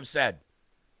shouldn't have said?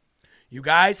 You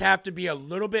guys have to be a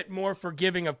little bit more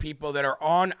forgiving of people that are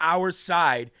on our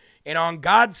side and on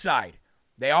God's side.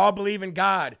 They all believe in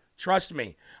God. Trust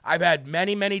me. I've had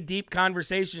many, many deep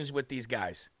conversations with these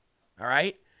guys. All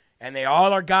right? And they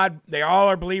all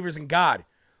are believers in God.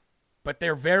 But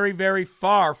they're very, very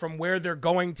far from where they're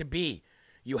going to be.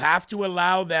 You have to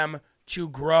allow them to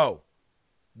grow.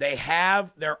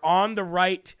 They're on the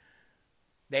right,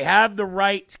 they have the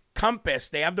right compass,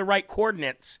 they have the right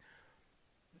coordinates.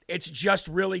 It's just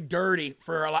really dirty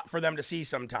for them to see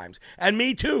sometimes. And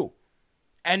me too.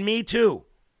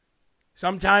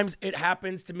 Sometimes it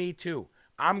happens to me too.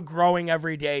 I'm growing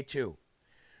every day too.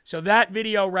 So that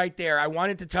video right there, I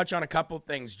wanted to touch on a couple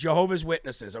things. Jehovah's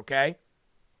Witnesses, okay?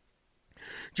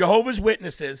 Jehovah's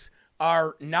Witnesses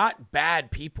are not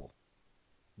bad people.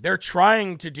 They're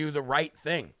trying to do the right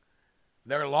thing.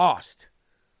 They're lost.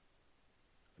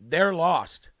 They're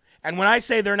lost. And when I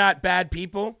say they're not bad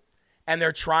people and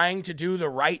they're trying to do the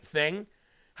right thing,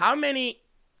 how many,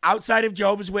 outside of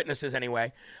Jehovah's Witnesses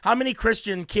anyway, how many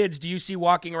Christian kids do you see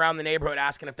walking around the neighborhood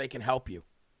asking if they can help you?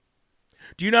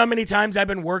 Do you know how many times I've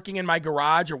been working in my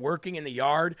garage or working in the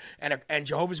yard and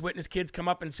Jehovah's Witness kids come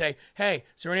up and say, hey,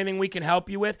 is there anything we can help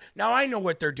you with? Now I know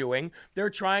what they're doing.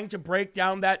 They're trying to break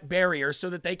down that barrier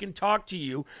so that they can talk to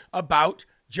you about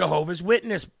Jehovah's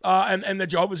Witness and the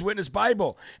Jehovah's Witness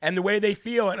Bible and the way they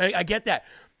feel. And I get that.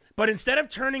 But instead of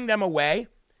turning them away,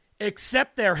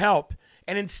 accept their help.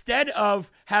 And instead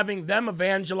of having them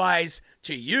evangelize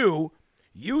to you,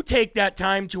 you take that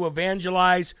time to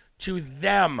evangelize to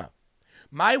them.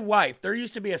 My wife, there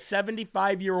used to be a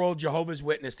 75-year-old Jehovah's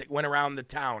Witness that went around the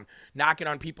town knocking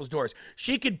on people's doors.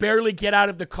 She could barely get out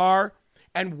of the car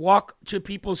and walk to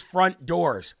people's front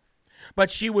doors.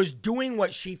 But she was doing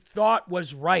what she thought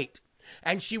was right.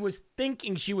 And she was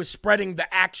thinking she was spreading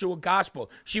the actual gospel.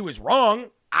 She was wrong,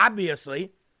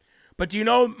 obviously. But do you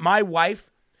know my wife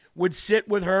would sit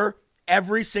with her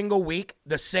every single week,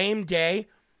 the same day,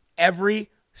 every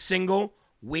single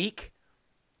week,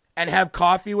 and have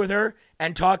coffee with her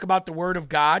and talk about the Word of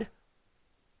God?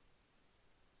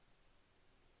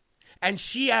 And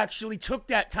she actually took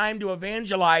that time to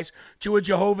evangelize to a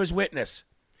Jehovah's Witness.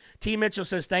 T. Mitchell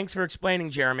says, thanks for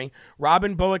explaining, Jeremy.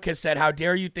 Robin Bullock has said, how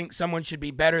dare you think someone should be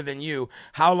better than you?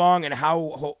 How long and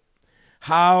how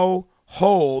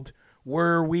old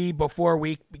were we before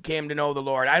we came to know the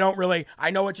Lord? I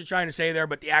know what you're trying to say there,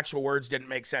 but the actual words didn't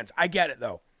make sense. I get it,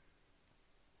 though.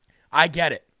 I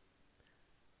get it.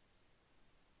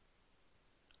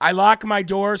 I lock my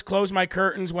doors, close my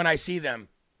curtains when I see them.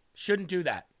 Shouldn't do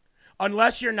that.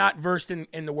 Unless you're not versed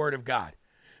in the Word of God.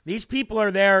 These people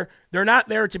are there. They're not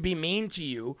there to be mean to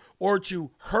you or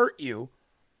to hurt you.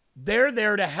 They're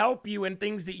there to help you in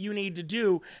things that you need to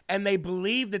do, and they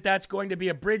believe that that's going to be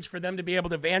a bridge for them to be able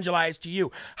to evangelize to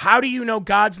you. How do you know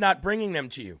God's not bringing them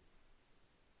to you?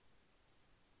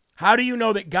 How do you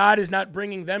know that God is not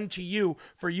bringing them to you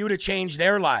for you to change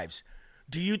their lives?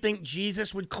 Do you think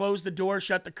Jesus would close the door,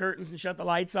 shut the curtains, and shut the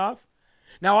lights off?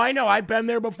 Now, I know I've been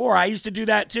there before. I used to do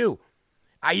that too.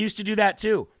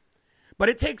 But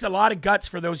it takes a lot of guts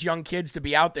for those young kids to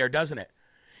be out there, doesn't it?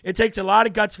 It takes a lot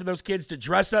of guts for those kids to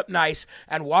dress up nice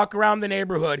and walk around the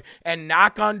neighborhood and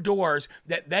knock on doors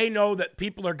that they know that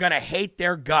people are going to hate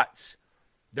their guts.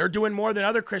 They're doing more than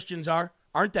other Christians are,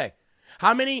 aren't they?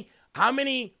 How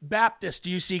many Baptists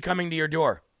do you see coming to your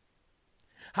door?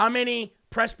 How many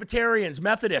Presbyterians,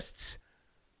 Methodists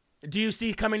do you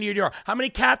see coming to your door? How many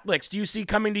Catholics do you see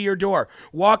coming to your door,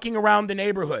 walking around the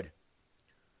neighborhood,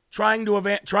 trying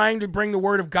to bring the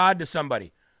Word of God to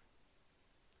somebody?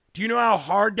 Do you know how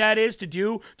hard that is to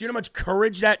do? Do you know how much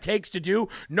courage that takes to do?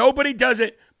 Nobody does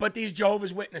it but these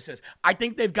Jehovah's Witnesses. I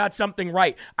think they've got something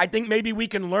right. I think maybe we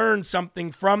can learn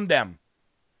something from them.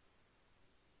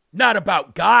 Not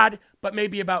about God, but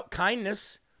maybe about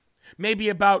kindness. Maybe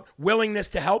about willingness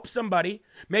to help somebody.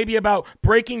 Maybe about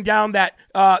breaking down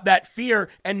that fear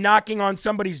and knocking on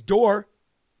somebody's door.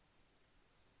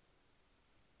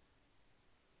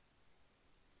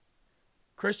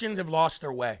 Christians have lost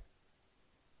their way.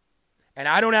 And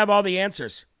I don't have all the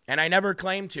answers, and I never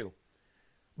claim to.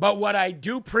 But what I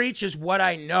do preach is what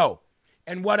I know.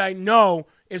 And what I know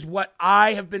is what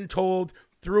I have been told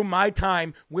through my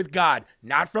time with God.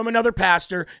 Not from another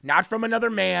pastor, not from another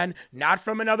man, not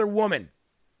from another woman.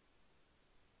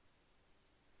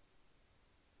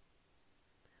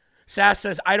 Sass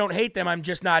says, I don't hate them, I'm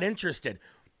just not interested.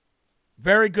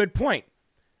 Very good point.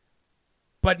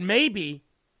 But maybe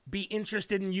be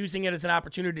interested in using it as an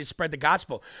opportunity to spread the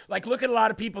gospel. Like, look at a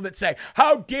lot of people that say,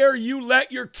 how dare you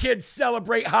let your kids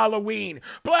celebrate Halloween?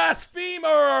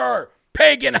 Blasphemer!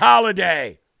 Pagan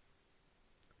holiday.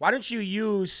 Why don't you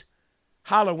use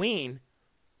Halloween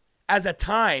as a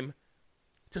time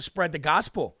to spread the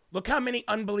gospel? Look how many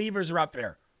unbelievers are out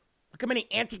there. Look how many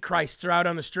antichrists are out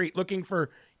on the street looking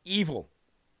for evil.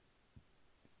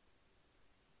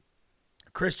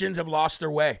 Christians have lost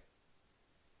their way.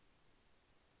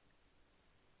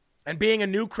 And being a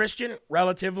new Christian,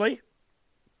 relatively,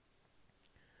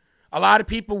 a lot of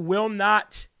people will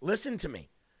not listen to me.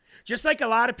 Just like a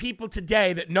lot of people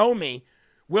today that know me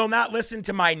will not listen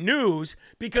to my news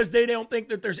because they don't think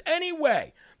that there's any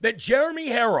way that Jeremy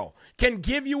Harrell can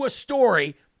give you a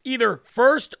story, either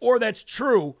first or that's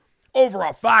true, over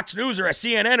a Fox News or a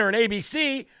CNN or an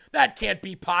ABC. That can't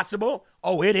be possible.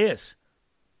 Oh, it is.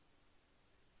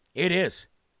 It is.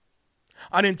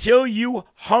 And until you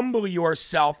humble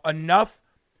yourself enough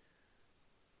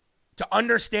to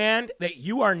understand that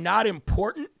you are not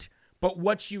important, but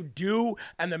what you do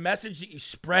and the message that you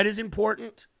spread is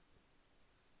important,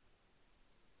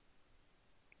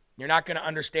 you're not going to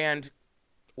understand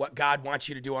what God wants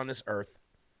you to do on this earth.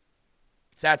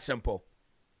 It's that simple.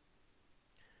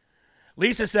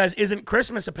 Lisa says, isn't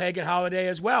Christmas a pagan holiday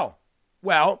as well?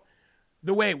 Well,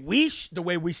 the way we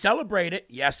celebrate it,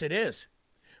 yes, it is.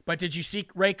 But did you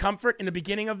seek Ray Comfort in the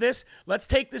beginning of this? Let's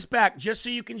take this back just so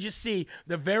you can just see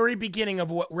the very beginning of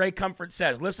what Ray Comfort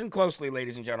says. Listen closely,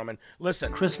 ladies and gentlemen.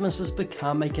 Listen. Christmas has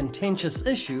become a contentious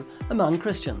issue among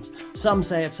Christians. Some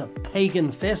say it's a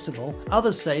pagan festival.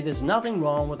 Others say there's nothing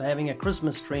wrong with having a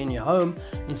Christmas tree in your home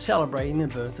and celebrating the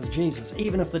birth of Jesus,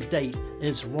 even if the date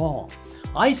is wrong.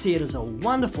 I see it as a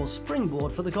wonderful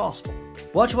springboard for the gospel.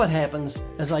 Watch what happens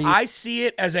as I see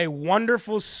it as a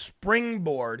wonderful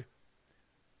springboard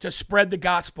to spread the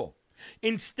gospel.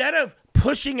 Instead of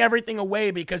pushing everything away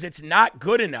because it's not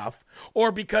good enough,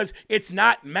 or because it's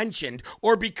not mentioned,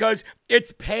 or because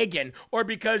it's pagan, or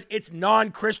because it's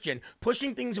non-Christian,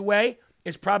 pushing things away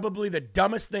is probably the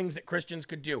dumbest things that Christians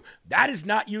could do. That is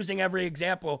not using every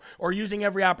example, or using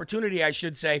every opportunity, I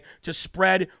should say, to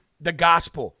spread the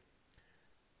gospel.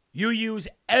 You use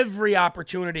every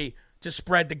opportunity to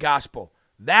spread the gospel.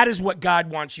 That is what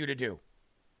God wants you to do.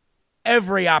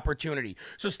 Every opportunity.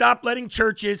 So stop letting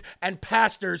churches and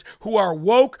pastors who are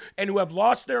woke and who have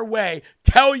lost their way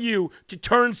tell you to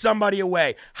turn somebody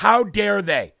away. How dare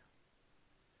they?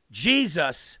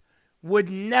 Jesus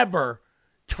would never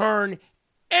turn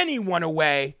anyone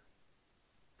away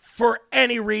for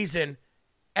any reason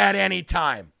at any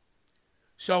time.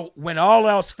 So when all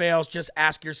else fails, just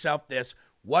ask yourself this: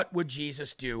 what would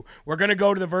Jesus do? We're going to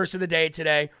go to the verse of the day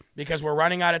today because we're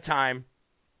running out of time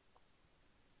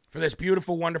for this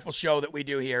beautiful, wonderful show that we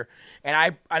do here.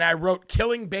 And I wrote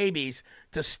killing babies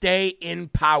to stay in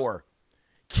power.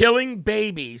 Killing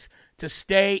babies to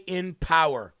stay in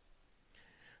power.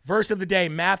 Verse of the day,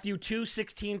 Matthew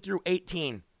 2:16 through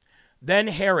 18. Then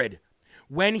Herod,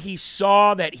 when he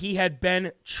saw that he had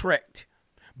been tricked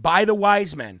by the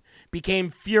wise men, became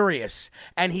furious,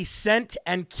 and he sent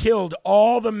and killed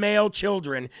all the male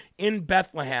children in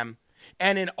Bethlehem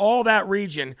and in all that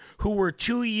region who were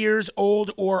 2 years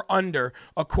old or under,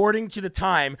 according to the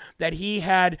time that he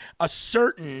had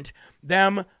ascertained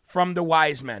them from the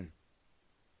wise men.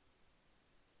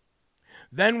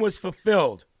 Then was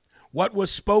fulfilled what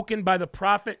was spoken by the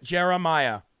prophet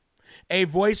Jeremiah. A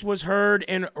voice was heard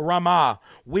in Ramah,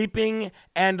 weeping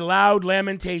and loud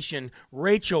lamentation,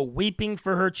 Rachel weeping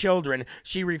for her children.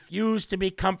 She refused to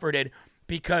be comforted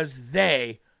because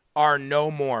they are no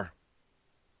more.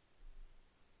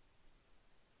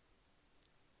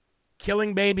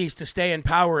 Killing babies to stay in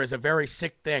power is a very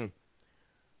sick thing.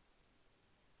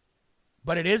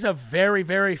 But it is a very,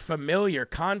 very familiar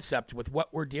concept with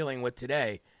what we're dealing with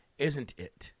today, isn't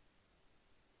it?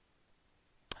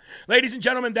 Ladies and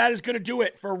gentlemen, that is going to do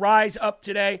it for Rise Up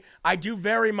today. I do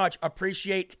very much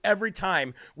appreciate every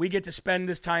time we get to spend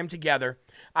this time together.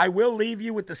 I will leave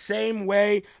you with the same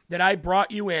way that I brought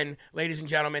you in, ladies and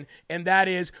gentlemen, and that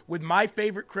is with my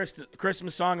favorite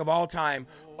Christmas song of all time,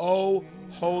 Oh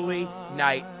Holy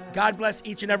Night. God bless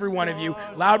each and every one of you.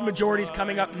 Loud Majority's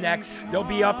coming up next. They'll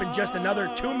be up in just another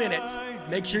 2 minutes.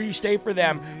 Make sure you stay for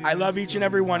them. I love each and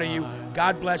every one of you.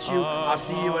 God bless you. I'll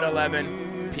see you at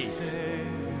 11. Peace.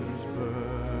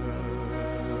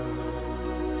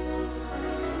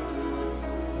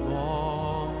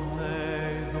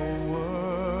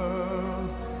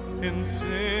 In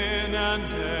sin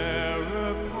and